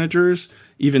people managers,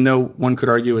 even though one could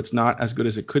argue it's not as good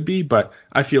as it could be. But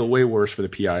I feel way worse for the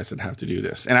PIs that have to do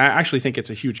this. And I actually think it's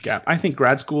a huge gap. I think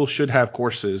grad school should have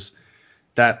courses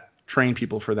that train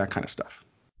people for that kind of stuff.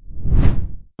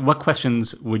 What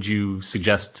questions would you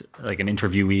suggest, like an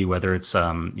interviewee, whether it's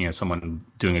someone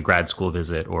doing a grad school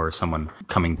visit or someone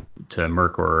coming to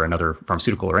Merck or another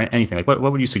pharmaceutical or anything, like what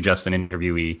would you suggest an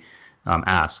interviewee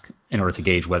ask in order to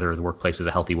gauge whether the workplace is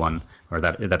a healthy one or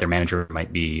that their manager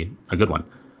might be a good one?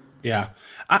 Yeah,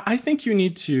 I think you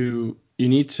need to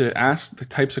ask the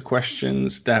types of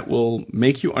questions that will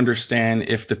make you understand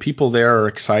if the people there are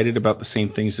excited about the same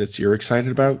things that you're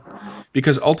excited about,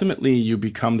 because ultimately you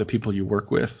become the people you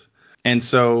work with. And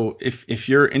so if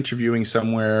you're interviewing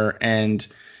somewhere, and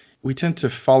we tend to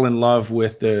fall in love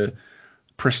with the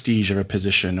prestige of a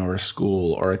position or a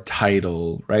school or a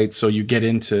title, right? So you get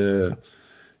into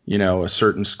a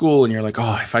certain school and you're like,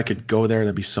 oh, if I could go there,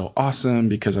 that'd be so awesome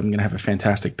because I'm going to have a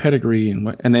fantastic pedigree.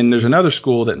 And then there's another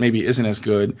school that maybe isn't as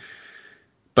good.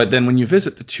 But then when you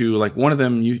visit the two, like one of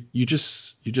them, you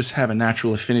just have a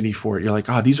natural affinity for it. You're like,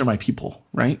 oh, these are my people,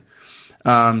 right?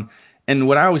 And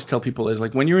what I always tell people is,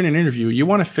 like, when you're in an interview, you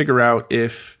want to figure out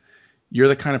if you're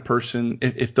the kind of person,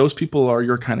 if those people are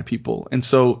your kind of people. And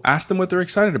so ask them what they're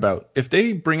excited about. If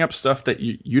they bring up stuff that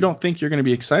you don't think you're going to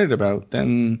be excited about,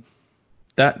 then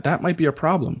that might be a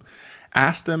problem.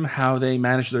 Ask them how they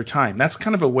manage their time. That's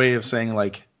kind of a way of saying,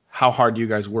 like, how hard do you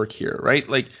guys work here, right?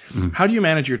 Like, how do you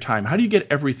manage your time? How do you get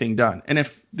everything done? And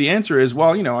if the answer is,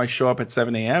 well, I show up at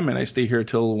 7 a.m. and I stay here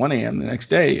till 1 a.m. the next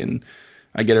day and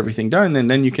I get everything done,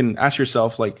 and then you can ask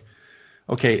yourself, like,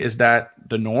 okay, is that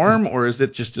the norm or is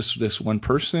it just this one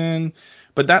person?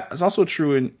 But that is also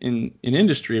true in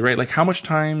industry, right? Like, how much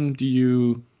time do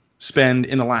you spend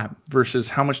in the lab versus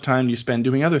how much time do you spend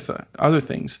doing other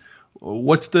things?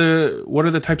 What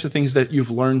are the types of things that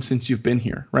you've learned since you've been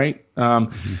here, right?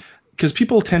 Because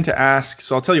people tend to ask,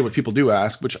 so I'll tell you what people do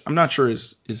ask, which I'm not sure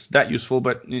is that useful,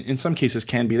 but in some cases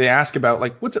can be. They ask about,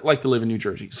 like, what's it like to live in New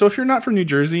Jersey? So if you're not from New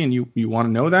Jersey and you want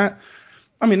to know that,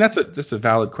 I mean, that's a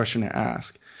valid question to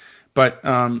ask. But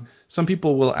some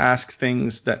people will ask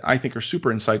things that I think are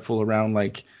super insightful around,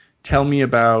 like, tell me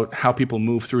about how people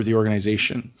move through the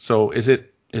organization. So is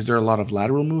there a lot of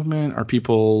lateral movement? Are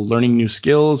people learning new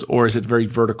skills, or is it very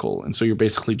vertical? And so you're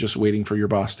basically just waiting for your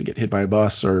boss to get hit by a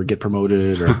bus or get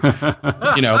promoted, or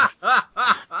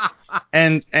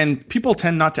And people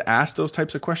tend not to ask those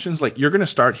types of questions. Like, you're going to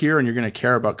start here and you're going to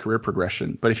care about career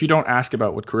progression. But if you don't ask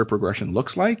about what career progression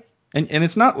looks like, and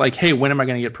it's not like, hey, when am I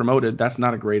going to get promoted? That's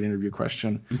not a great interview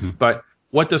question. But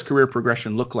what does career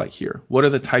progression look like here? What are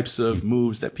the types of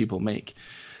moves that people make?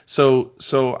 So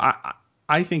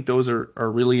I think those are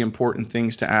really important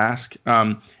things to ask.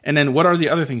 And then what are the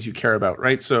other things you care about,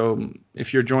 right? So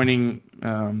if you're joining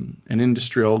an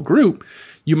industrial group,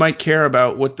 you might care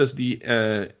about what does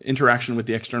the interaction with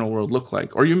the external world look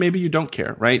like, or maybe you don't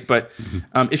care, right? But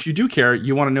if you do care,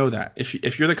 you want to know that.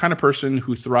 If you're the kind of person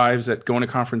who thrives at going to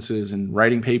conferences and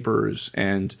writing papers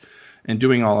and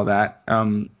doing all of that,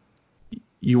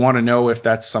 you want to know if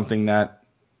that's something that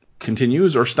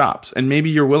continues or stops, and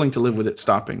maybe you're willing to live with it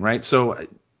stopping, right? So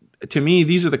to me,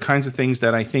 these are the kinds of things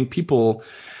that I think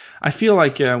I feel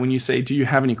like when you say, do you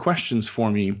have any questions for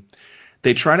me,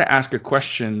 they try to ask a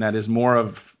question that is more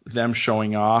of them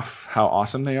showing off how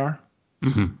awesome they are.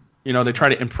 They try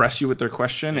to impress you with their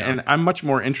question, and I'm much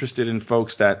more interested in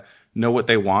folks that know what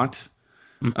they want,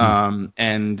 and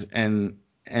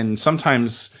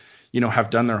sometimes have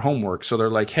done their homework. So they're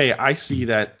like, hey, I see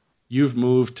that you've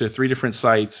moved to 3 different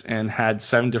sites and had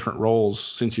 7 different roles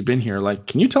since you've been here. Like,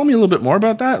 can you tell me a little bit more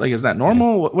about that? Like, is that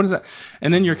normal? What is that?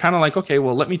 And then you're kind of like, okay,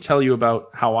 well, let me tell you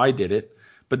about how I did it,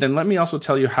 but then let me also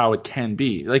tell you how it can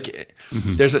be. Like,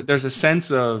 there's a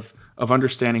sense of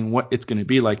understanding what it's going to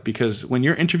be like, because when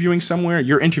you're interviewing somewhere,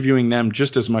 you're interviewing them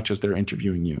just as much as they're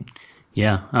interviewing you.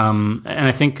 Yeah, and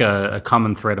I think a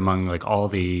common thread among like all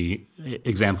the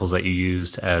examples that you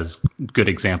used as good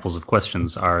examples of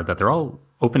questions are that they're all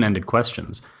open-ended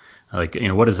questions. Like,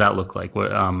 what does that look like?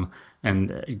 What,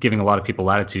 and giving a lot of people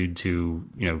latitude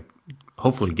to,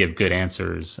 hopefully give good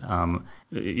answers.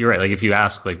 You're right. Like, if you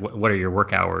ask, like, what are your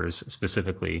work hours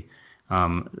specifically,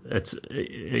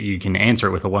 you can answer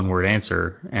it with a one-word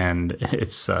answer, and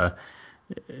it's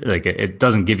like it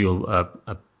doesn't give you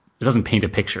it doesn't paint a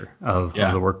picture of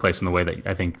the workplace in the way that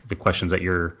I think the questions that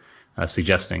you're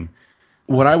suggesting.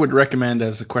 What I would recommend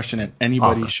as a question that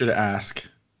anybody should ask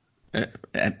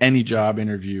at any job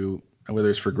interview, whether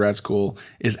it's for grad school,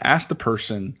 is ask the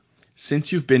person,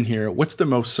 since you've been here, what's the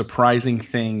most surprising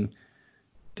thing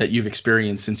that you've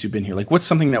experienced since you've been here? Like, what's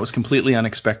something that was completely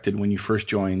unexpected when you first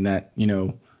joined that,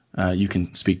 you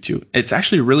can speak to? It's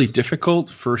actually really difficult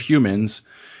for humans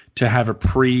to have a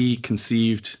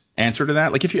preconceived answer to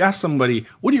that. Like, if you ask somebody,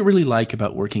 what do you really like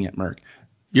about working at Merck?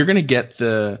 You're going to get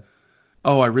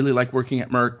I really like working at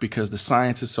Merck because the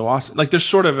science is so awesome. Like, there's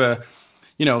sort of a,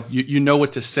 you know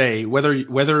what to say, whether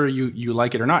you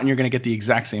like it or not, and you're going to get the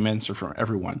exact same answer from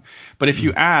everyone. But if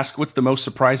you ask, what's the most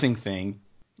surprising thing,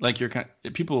 like,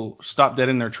 people stop dead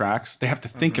in their tracks. They have to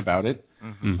think about it.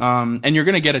 And you're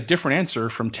going to get a different answer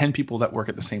from 10 people that work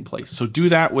at the same place. So do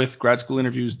that with grad school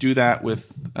interviews. Do that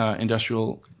with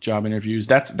industrial job interviews.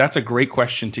 That's a great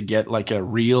question to get, like, a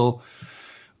real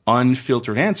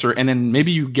unfiltered answer. And then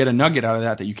maybe you get a nugget out of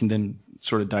that you can then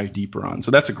sort of dive deeper on.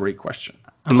 So that's a great question.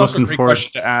 It's also a great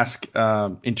question to ask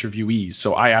interviewees.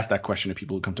 So I ask that question to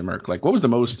people who come to Merck, like, what was the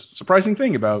most surprising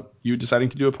thing about you deciding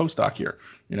to do a postdoc here?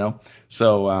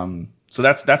 So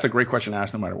that's a great question to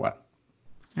ask no matter what.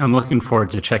 I'm looking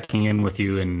forward to checking in with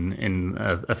you in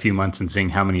a few months and seeing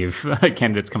how many of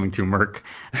candidates coming through Merck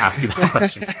ask you that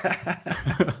question.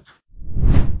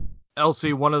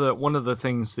 LC, one of the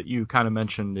things that you kind of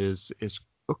mentioned is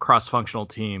cross-functional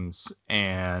teams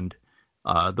and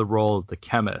the role of the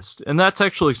chemist. And that's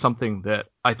actually something that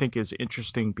I think is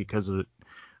interesting because it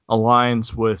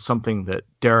aligns with something that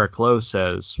Derek Lowe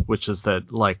says, which is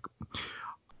that, like,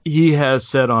 he has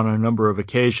said on a number of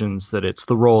occasions that it's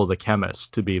the role of the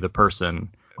chemist to be the person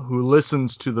who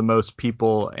listens to the most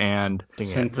people and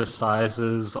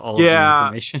synthesizes all of the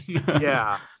information.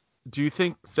 Yeah. Do you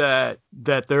think that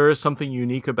there is something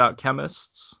unique about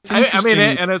chemists? I mean,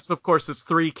 and it's, of course, it's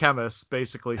 3 chemists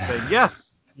basically saying,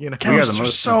 yes, chemists are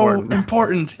so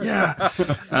important. Yeah.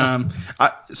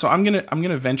 So I'm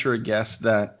gonna venture a guess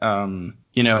that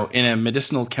in a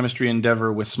medicinal chemistry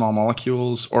endeavor with small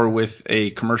molecules, or with a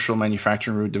commercial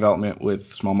manufacturing route development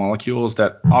with small molecules,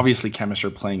 that obviously chemists are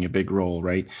playing a big role,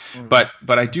 right? But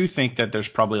I do think that there's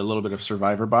probably a little bit of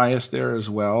survivor bias there as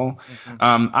well.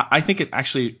 I think it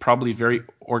actually probably very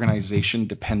organization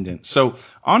dependent. So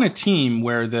on a team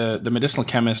where the medicinal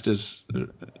chemist is,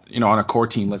 on a core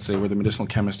team, let's say, where the medicinal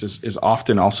chemist is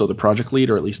often also the project lead,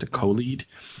 or at least a co-lead.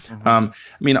 I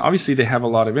mean, obviously they have a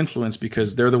lot of influence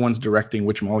because they're the ones directing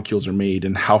which molecules are made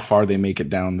and how far they make it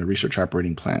down the research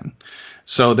operating plan.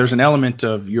 So there's an element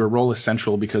of your role is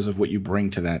central because of what you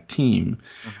bring to that team.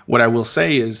 What I will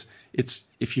say is,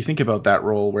 if you think about that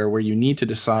role where you need to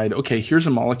decide, okay, here's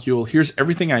a molecule, here's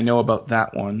everything I know about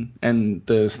that one and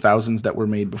the thousands that were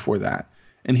made before that,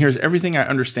 and here's everything I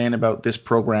understand about this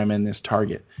program and this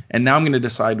target, and now I'm going to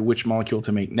decide which molecule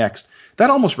to make next. That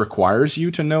almost requires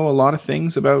you to know a lot of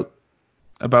things about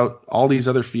all these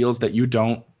other fields that you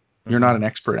don't you're not an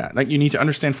expert at. Like, you need to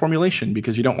understand formulation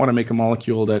because you don't want to make a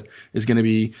molecule that is going to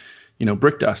be,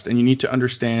 brick dust. And you need to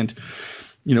understand,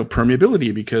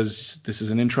 permeability because this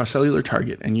is an intracellular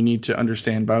target. And you need to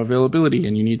understand bioavailability,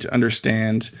 and you need to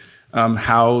understand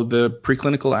how the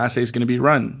preclinical assay is going to be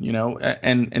run,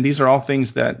 and these are all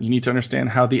things that you need to understand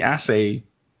how the assay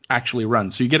actually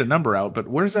runs. So you get a number out, but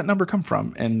where does that number come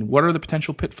from? And what are the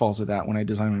potential pitfalls of that when I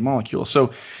design my molecule?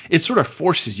 So it sort of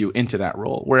forces you into that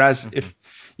role. Whereas if,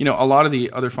 a lot of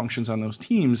the other functions on those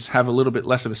teams have a little bit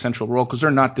less of a central role because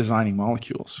they're not designing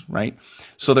molecules, right?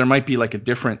 So there might be like a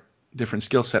different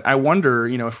skill set. I wonder,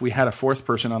 if we had a fourth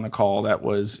person on the call that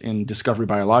was in discovery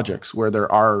biologics, where there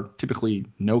are typically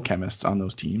no chemists on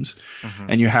those teams,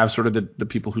 and you have sort of the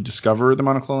people who discover the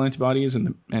monoclonal antibodies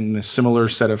and the similar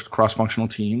set of cross-functional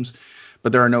teams,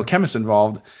 but there are no chemists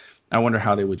involved. I wonder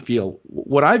how they would feel.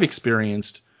 What I've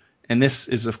experienced, and this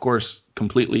is of course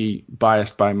completely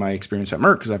biased by my experience at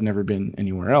Merck because I've never been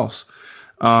anywhere else,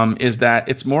 is that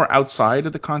it's more outside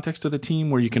of the context of the team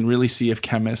where you can really see if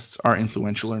chemists are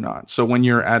influential or not. So when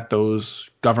you're at those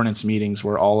governance meetings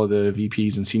where all of the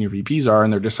VPs and senior VPs are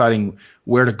and they're deciding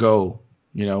where to go,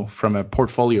 from a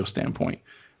portfolio standpoint,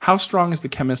 how strong is the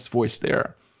chemist's voice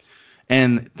there?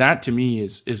 And that to me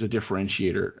is a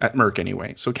differentiator at Merck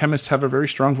anyway. So chemists have a very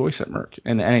strong voice at Merck.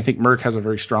 And I think Merck has a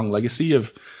very strong legacy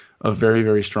of very,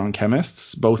 very strong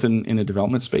chemists, both in the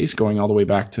development space, going all the way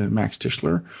back to Max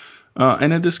Tischler,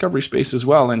 and a discovery space as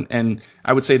well. And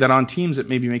I would say that on teams, it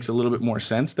maybe makes a little bit more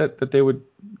sense that they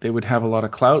would have a lot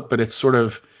of clout, but it's sort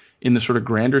of in the sort of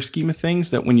grander scheme of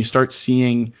things that when you start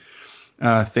seeing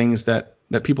things that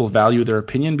people value their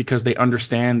opinion because they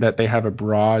understand that they have a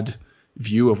broad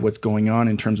view of what's going on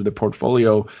in terms of the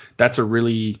portfolio, that's a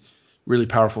really, really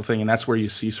powerful thing. And that's where you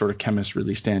see sort of chemists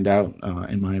really stand out,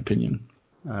 in my opinion.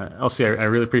 LC, I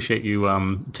really appreciate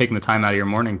you taking the time out of your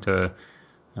morning to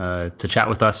chat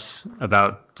with us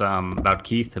about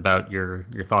Keith, about your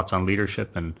thoughts on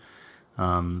leadership, and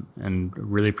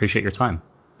really appreciate your time.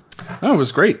 Oh, it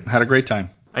was great. Had a great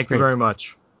time. Thank you very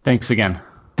much. Thanks again.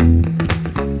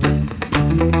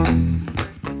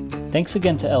 Thanks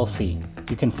again to LC.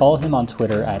 You can follow him on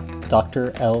Twitter at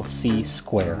Dr. LC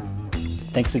Square.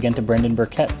 Thanks again to Brendan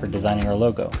Burkett for designing our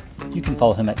logo. You can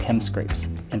follow him at Chemscrapes,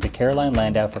 and to Caroline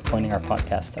Landau for coining our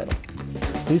podcast title.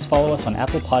 Please follow us on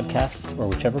Apple Podcasts or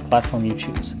whichever platform you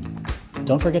choose.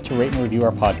 Don't forget to rate and review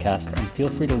our podcast, and feel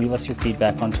free to leave us your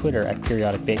feedback on Twitter at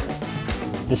Periodic Bagel.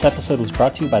 This episode was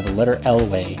brought to you by the letter L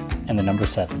way and the number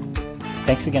 7.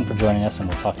 Thanks again for joining us, and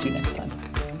we'll talk to you next time.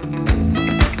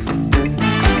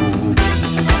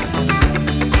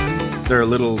 There are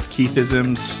little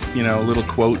Keithisms, little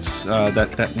quotes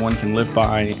that one can live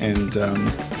by, and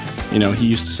he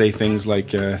used to say things like,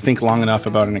 think long enough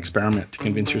about an experiment to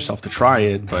convince yourself to try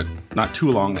it, but not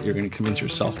too long that you're going to convince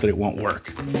yourself that it won't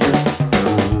work.